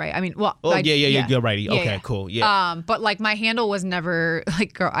rather go right. I mean, well. Oh yeah, you're righty. Yeah, okay, yeah. cool. Yeah. But like my handle was never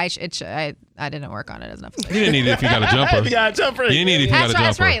like, girl. I didn't work on it as enough. You didn't need it if you got a jumper. You got a jumper. You didn't need it if you got a jumper.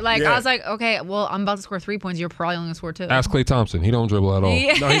 That's right. Like I was like, okay, well, I'm about to score 3 points. You're probably only gonna score 2. Ask Klay Thompson. He don't dribble at all.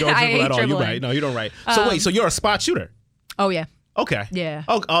 Yeah. No, you don't I dribble hate at all. You're dribbling. right. No, you don't right. So wait, so you're a spot shooter? Oh yeah. Okay. Yeah.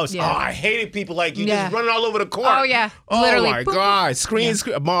 Oh, Yeah. I hated people like you Yeah. just running all over the court. Oh, yeah. Oh Literally. my Boom. God. Screens,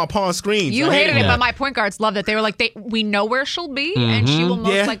 upon screens. You I hated it, that. but my point guards loved it. They were like, we know where she'll be, and she will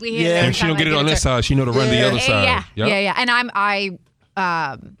most Yeah. likely hit Yeah. it. every And she time don't get I it on to this her. side. She know to run the other side. Yeah, Yep. And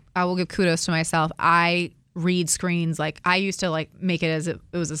I will give kudos to myself. I read screens. Like I used to like make it as if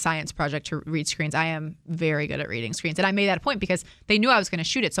it was a science project to read screens. I am very good at reading screens, and I made that a point because they knew I was going to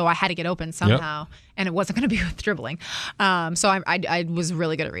shoot it, so I had to get open somehow, and it wasn't going to be with dribbling. So I was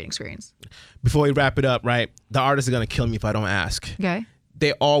really good at reading screens. Before we wrap it up, right? The artists are gonna kill me if I don't ask. Okay.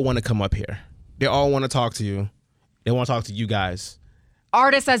 They all want to come up here. They all want to talk to you. They want to talk to you guys.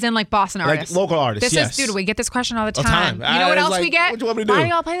 Artists, as in like Boston artists, Like local artists. This yes. is, dude, we get this question all the All the time. time. You know what It's else like, we get? what do you want me to do? Why do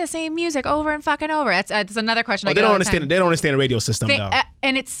y'all play the same music over and fucking over? That's another question I They get don't all understand. the time. They don't understand the radio system though.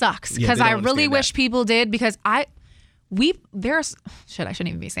 And it sucks Yeah, because they I don't really understand wish that. people did because there's shit. I shouldn't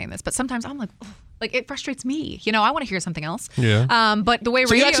even be saying this, but sometimes I'm like, ugh, like it frustrates me. You know, I want to hear something else. Yeah. But the way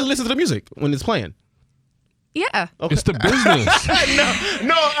So radio, you actually listen to the music when it's playing? yeah. It's the business.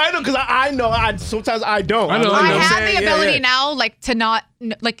 No, I know because I know. Sometimes I don't. I know. I I'm have saying? the Yeah, ability yeah. now, like to not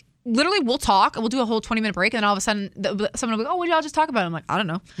like. Literally, we'll talk. We'll do a whole 20-minute break, and then all of a sudden, someone will be, "Oh, what did y'all just talk about?" I'm like, "I don't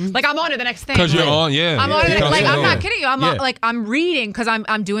know." Like, I'm on to the next thing. Because you're on, yeah. I'm on it. Yeah. Like, Yeah. I'm not kidding you. I'm Yeah. like, I'm reading because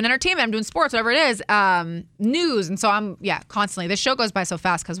I'm doing entertainment. I'm doing sports, whatever it is, news, and so I'm constantly. This show goes by so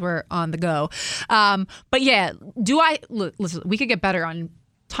fast because we're on the go. But yeah, listen? We could get better on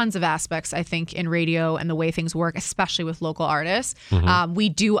tons of aspects, I think, in radio and the way things work, especially with local artists. We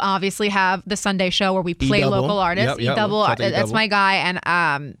do obviously have the Sunday show where we play E-double. local artists. Yep. E-double, Shout out to that's E-double. my guy. And,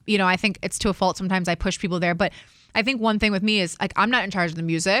 I think it's to a fault. Sometimes I push people there. But I think one thing with me is, like, I'm not in charge of the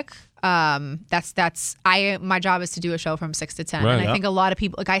music. My job is to do a show from 6 to 10. Right. And I think a lot of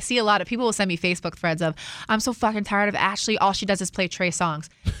people, like I see a lot of people will send me Facebook threads of, I'm so fucking tired of Ashley. All she does is play Trey songs.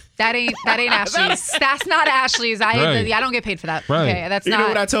 That ain't Ashley's. That's not Ashley's. I don't get paid for that. Right. Okay, that's You not. know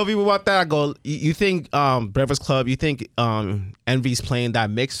what I tell people about that? I go, you think Breakfast Club, you think Envy's playing that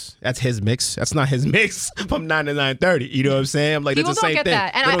mix? That's his mix. That's not his mix from 9 to 9:30. You know what I'm saying? I'm like, People it's the don't same get thing.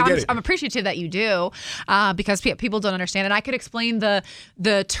 that, They don't and get it. I'm appreciative that you do, because people don't understand. And I could explain the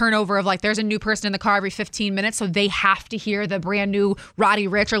turnover of like, there's a new person in the car every 15 minutes, so they have to hear the brand new Roddy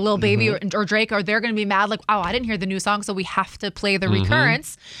Ricch or Lil Baby or Drake, or they're gonna be mad like, oh, I didn't hear the new song, so we have to play the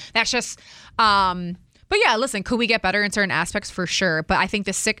recurrence. That's just. But yeah, listen, could we get better in certain aspects? For sure. But I think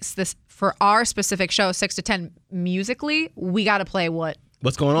this for our specific show, 6 to 10 musically, we got to play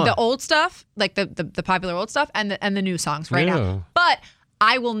what's going on? the old stuff, like the popular old stuff, and the new songs right Yeah. now. But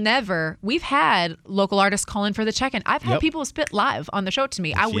I will never. We've had local artists call in for the check-in. I've had Yep. people spit live on the show to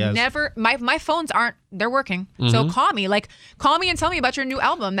me. I would has. never. My phones aren't. They're working. So call me and tell me about your new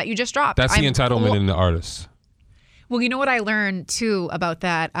album that you just dropped. That's the I'm- entitlement in the artist. Well, you know what I learned too about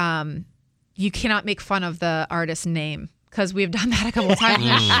that? You cannot make fun of the artist's name, because we've done that a couple times on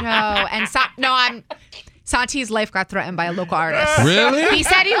the show. And Santi's life got threatened by a local artist. Really? He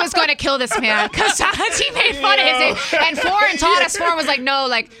said he was going to kill this man because Santi made fun of his name. And Foreign taught us. Foreign was like, no,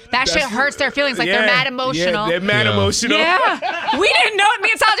 like that shit hurts their feelings. Like they're mad emotional. Yeah, they're mad Yeah. emotional. Yeah, we didn't know.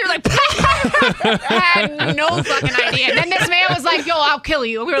 Me and Santi were like, I had no fucking idea. And then this man was like, yo, I'll kill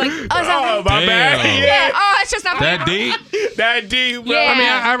you. We were like, oh, is that Oh, my bad. Damn. yeah. Oh, it's just not That deep? That deep, bro. Yeah.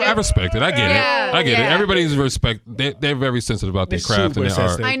 I mean, I respect it. I get Yeah. it. I get it. Yeah. Everybody's respect. They're very sensitive about their They're craft and super their art.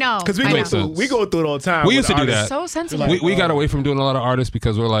 sensitive. I know. Because we I go know. through it all the time. We used to do artist. that. So sensitive. We got away from doing a lot of artists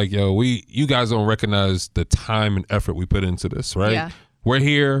because we're like, yo, you guys don't recognize the time and effort we put into this, right? Yeah. We're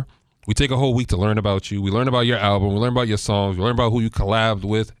here. We take a whole week to learn about you. We learn about your album. We learn about your songs. We learn about who you collabed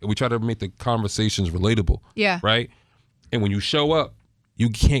with. And we try to make the conversations relatable. Yeah. Right? And when you show up, you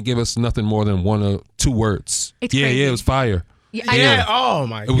can't give us nothing more than 1 or 2 words. It's yeah, crazy. it was fire. Yeah, I Yeah. know. Oh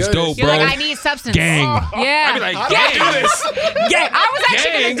my. It was goodness. dope, You're bro. like, I need substance. Gang. Yeah. I'd be like, How do I do this? Yeah, I was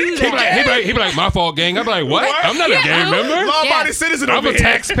actually gang. going to do He'd that. be like, my fault, gang. I'd be like, what? I'm not a gang member. Law-abiding citizen I'm over a here.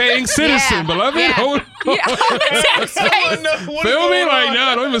 tax-paying citizen, Yeah. beloved. Yeah. Hold on. Yeah, I'm a tax I payer. don't know what is Feel me? going Like, on.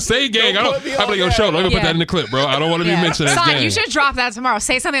 nah, don't even say gang. Don't I'd put me be like, on yo, that. show, let me put Yeah. that in the clip, bro. I don't want to be mentioned as Son, gang. you should drop that tomorrow.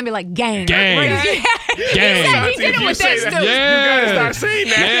 Say something and be like, gang. Gang. Yeah. Gang. He said he did it You with say this, that. too. Yeah. You gotta start saying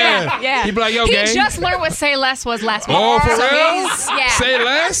that. Yeah. Yeah. He'd be like, yo, he gang. just learned what say less was last week. Oh, for So real? he's- Yeah. Say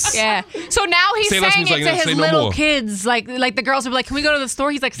less? Yeah. So now he's Say less saying means it like, to say his no little more. kids. Like the girls will be like, can we go to the store?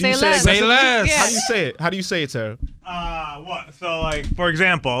 He's like, Do you say less. Say less. Yeah. How do you say it? How do you say it, Sarah? What? So, like, for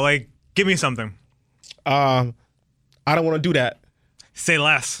example, like, give me something. I don't want to do that. Say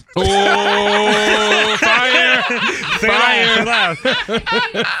less. Oh, fire. Say Fire. less. Say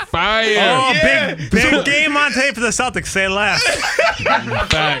less. Fire. Oh, Yeah. big game on tape for the Celtics. Say less.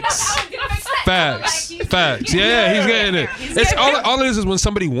 Facts. Facts. Yeah, he's getting it. It's all it is when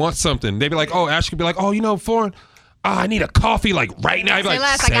somebody wants something. They be like, oh, Ash could be like, oh, you know, foreign. I need a coffee like right now. I'd be Say like,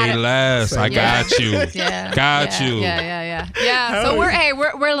 less, I got say it. less. I Yeah. got you. Yeah. Got yeah, you. Yeah. So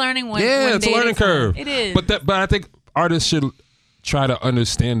we're learning when Yeah, when it's a learning dating. curve. It is. But I think artists should try to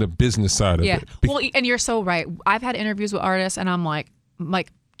understand the business side of Yeah. it. Well, and you're so right. I've had interviews with artists, and I'm like,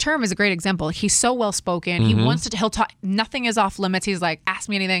 Term is a great example. He's so well spoken. Mm-hmm. He wants to. He'll talk. Nothing is off limits. He's like, ask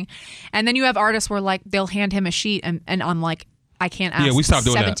me anything. And then you have artists where like they'll hand him a sheet, and I'm like, I can't ask. Yeah, we stopped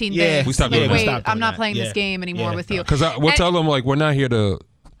doing that. 17 Yeah, things. we stopped doing Like, that. wait, Stopped doing I'm not that. playing this Yeah. game anymore Yeah. with you. Because we'll And- tell them, like, we're not here to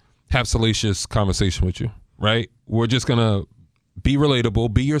have salacious conversation with you, right? We're just going to be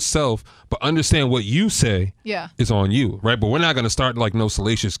relatable, be yourself, but understand what you say Yeah. is on you, right? But we're not going to start, like, no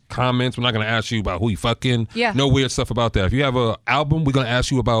salacious comments. We're not going to ask you about who you fucking. Yeah. No weird stuff about that. If you have an album, we're going to ask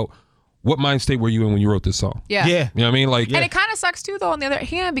you about what mind state were you in when you wrote this song. Yeah. Yeah. You know what I mean? Like, And it kind of sucks too, though. On the other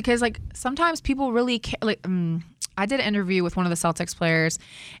hand, because like sometimes people really like. I did an interview with one of the Celtics players,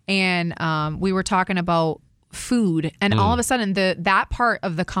 and we were talking about food, and all of a sudden that part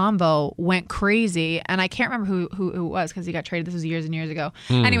of the combo went crazy, and I can't remember who it was because he got traded. This was years and years ago.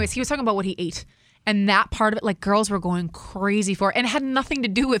 Anyways, he was talking about what he ate. And that part of it, like girls were going crazy for it, and it had nothing to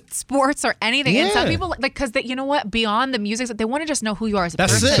do with sports or anything. And some Yeah. people, like, because you know what, beyond the music, they want to just know who you are as a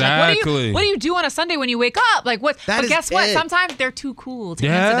That's person. it. Like, Exactly. what do you do on a Sunday when you wake up? Like what? That But is guess what? it. Sometimes they're too cool to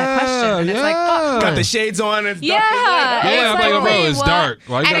answer that question, and it's like, yeah. oh, Got the shades on. And yeah. Yeah, It's I'm like, bro, wait, it's what? dark.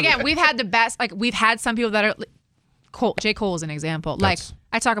 Like, and that- again, we've had the best. Like we've had some people that are. J. Cole is an example. Like That's-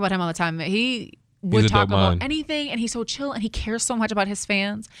 I talk about him all the time. He He's would a talk dope about mind. anything, and he's so chill, and he cares so much about his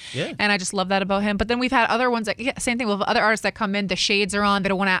fans. Yeah. And I just love that about him. But then we've had other ones that, yeah, same thing with other artists that come in. The shades are on. They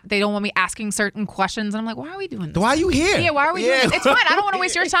don't want me asking certain questions, and I'm like, why are we doing this? Why are you here? Yeah, why are we doing this? It's fine. I don't want to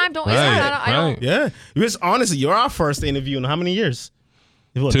waste your time. Don't waste Right, mine. I don't. Yeah. Because honestly, you're our first interview in how many years?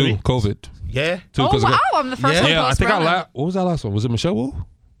 What, 2, 3? COVID. Yeah. 2, Oh 'cause wow! I'm the first Yeah. one. Yeah, I think post-Rona. what was that last one? Was it Michelle Wu?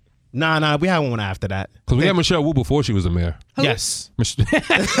 Nah, we had one after that. Because we had Michelle Wu before she was the mayor. Yes.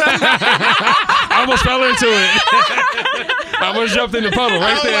 I almost fell into it. I almost jumped in the puddle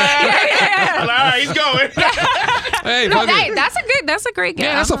right there. All right, he's going. Hey, No, fuck hey, it. that's a great game.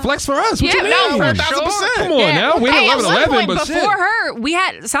 Yeah, that's a flex for us. What Yeah, you no, mean? for 1,000%. Come on now. We Hey, didn't at one 11, point but before shit. her, we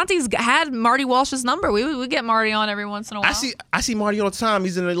had Santi's had Marty Walsh's number. We get Marty on every once in a while. I see Marty all the time.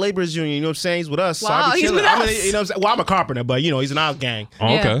 He's in the laborers union. You know what I'm saying? He's with us. Wow, so I be he's chilling. with I mean, us. you know what I'm saying? Well, I'm a carpenter, but you know, he's in our gang. Oh,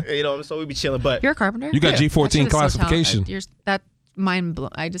 Yeah. okay. You know, so we be chilling. But You're a carpenter. You got Yeah. That shit G14 is so classification. talented. That mind blow.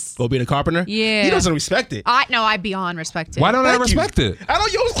 I just. go being a carpenter. Yeah. He doesn't respect it. I beyond respect it. Why don't I Thank you. respect it? I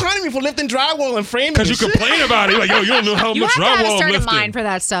don't. You always clowning me for lifting drywall and framing. Because you and shit. complain about it. You're like, yo, you don't know how You much have to have a drywall I'm certain lifting. mind for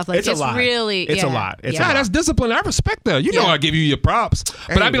that stuff. Like It's a lot. really. It's a yeah. lot. It's a yeah. Nah, that's discipline. I respect that. You know Yeah. I give you your props.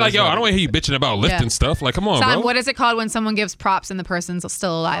 But I'd be like, yo, I don't want to hear you bitching about lifting Yeah. stuff. Like, come on, Son, bro. what is it called when someone gives props and the person's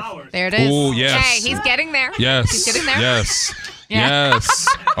still alive? Flowers. There it is. Ooh, yes. Hey, he's getting there. Yes. He's getting there. Yes. Yeah. Yes.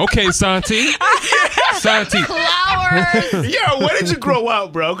 Okay, Santi. Santi. Flowers. Yo, where did you grow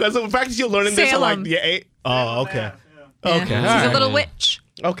up, bro? Because the fact that you're learning this at like Salem. the 8. Oh, okay. Yeah. Okay. She's all right. a little witch.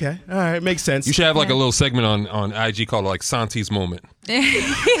 Okay. All right. Makes sense. You should have like a little segment on IG called like Santi's moment.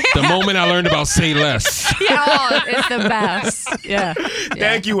 The moment I learned about say less. Yeah, oh, it's the best. Yeah.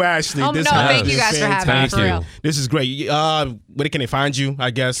 Thank you, Ashley. Oh, This no, has thank been you guys for having me, Thank for you. real. This is great. Where can they find you? I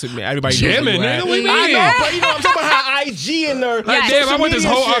guess everybody knows Yeah, where man, you at. nigga, what do you I mean? know, but you know, I'm talking about how IG in there. Yes. Damn, I went this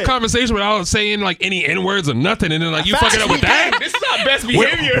whole shit. conversation without saying like any N-words or nothing, and then like you fucking up with that. This is not best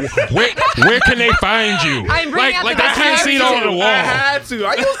behavior. Where can they find you? I'm bringing out Like the I can't see it over the I wall. had to.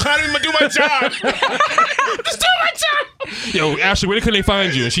 I was trying to do my job. Just do my job. Yo, Ashley, where can they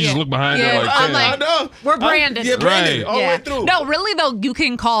find you? And she just looked behind her like, I'm damn. like, I know. we're branded. Yeah, branded Right. all the way through. No, really though, you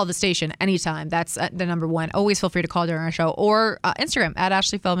can call the station anytime. That's the number one. Always feel free to call during our show or Instagram at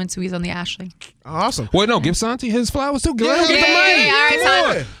Ashley Feldman. Squeeze on the Ashley. Awesome. Wait, no, give Santi his flowers too. Give him the yeah, money. yeah, all right,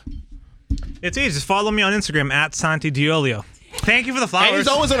 Come son. on. It's easy. Just follow me on Instagram at Santi Diolio. Thank you for the flowers. And he's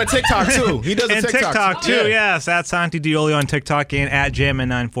always on a TikTok too. He does a and TikTok too, Yeah. yes. At Santi Diolio on TikTok and at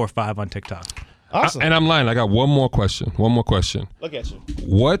Jammin945 on TikTok. Awesome. And I'm lying. I got one more question. Look at you.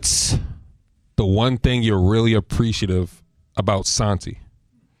 What's the one thing you're really appreciative about Santi?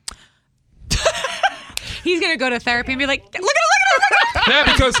 He's gonna go to therapy and be like, look at it.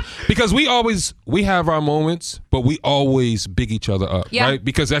 Yeah, because we have our moments, but we always big each other up, Yeah. right?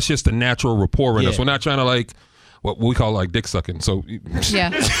 Because that's just the natural rapport in us. Yeah. We're not trying to like what we call like dick sucking. So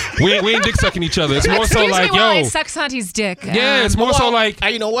Yeah. we ain't dick sucking each other. It's more so Excuse like, me while I yo, suck Santi's dick. yeah, it's more so like,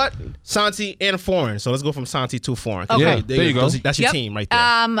 you know what? Santi and Foreign. So let's go from Santi to Foreign. Okay. Yeah, there you go. That's your Yep. team right there.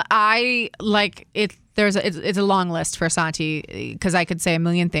 I like it. It's a long list for Santi because I could say a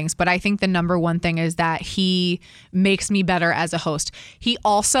million things, but I think the number one thing is that he makes me better as a host. He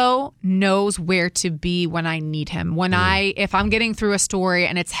also knows where to be when I need him. If I'm getting through a story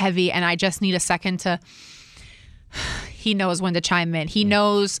and it's heavy and I just need a second to, he knows when to chime in. He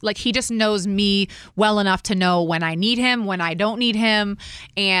knows, like, he just knows me well enough to know when I need him, when I don't need him.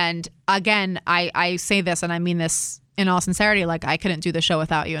 And again, I say this and I mean this in all sincerity, like I couldn't do the show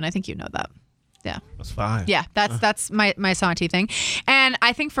without you. And I think you know that. Yeah. That's fine. Yeah, that's my Santi thing. And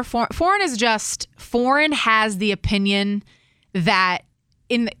I think for Foreign has the opinion that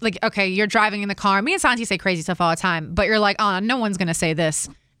okay, you're driving in the car. Me and Santi say crazy stuff all the time, but you're like, oh, no one's gonna say this,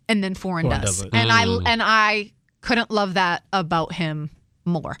 and then Foreign does. it. And I couldn't love that about him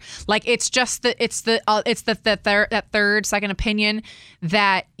more. Like it's just that third second opinion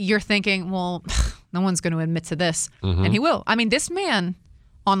that you're thinking, well, no one's going to admit to this, and he will. I mean, this man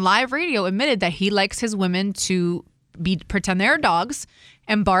on live radio admitted that he likes his women to pretend they're dogs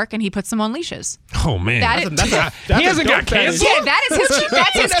and bark, and he puts them on leashes. oh man, He hasn't got canceled? Yeah, that is his.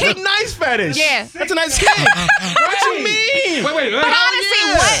 That's his That's kink. a nice fetish. Yeah. That's a nice kink. What you mean? wait. But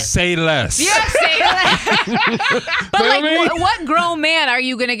honestly, what? Say less. Yeah, say that. But like, Feel me? what grown man are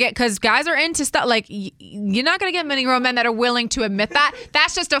you gonna get? Because guys are into stuff. Like, you're not gonna get many grown men that are willing to admit that.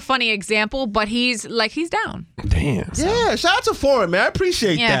 That's just a funny example. But he's down. Damn. Yeah, shout out to Foreign, man. I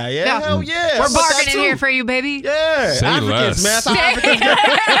appreciate Yeah. that. Yeah, Yeah. hell yeah. We're Put that bargaining too. here for you, baby. Yeah, Say Africans, less. man. That's our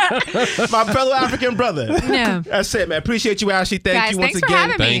African, my fellow African brother. Yeah. That's it, man. Appreciate you, Ashley. Thank Guys, you once thanks for again.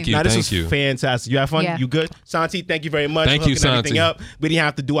 having me. Thank you. Now, this Thank was you. fantastic. You have fun? Yeah. You good? Santi, thank you very much Thank for you, hooking everything Santi. up. We didn't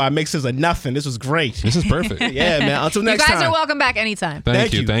have to do our mixes or nothing. This was great. This is perfect. Yeah, man. Until You next guys time. are welcome back anytime.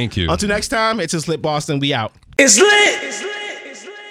 Thank you. Until next time, it's just Lit Boston. We out. It's lit.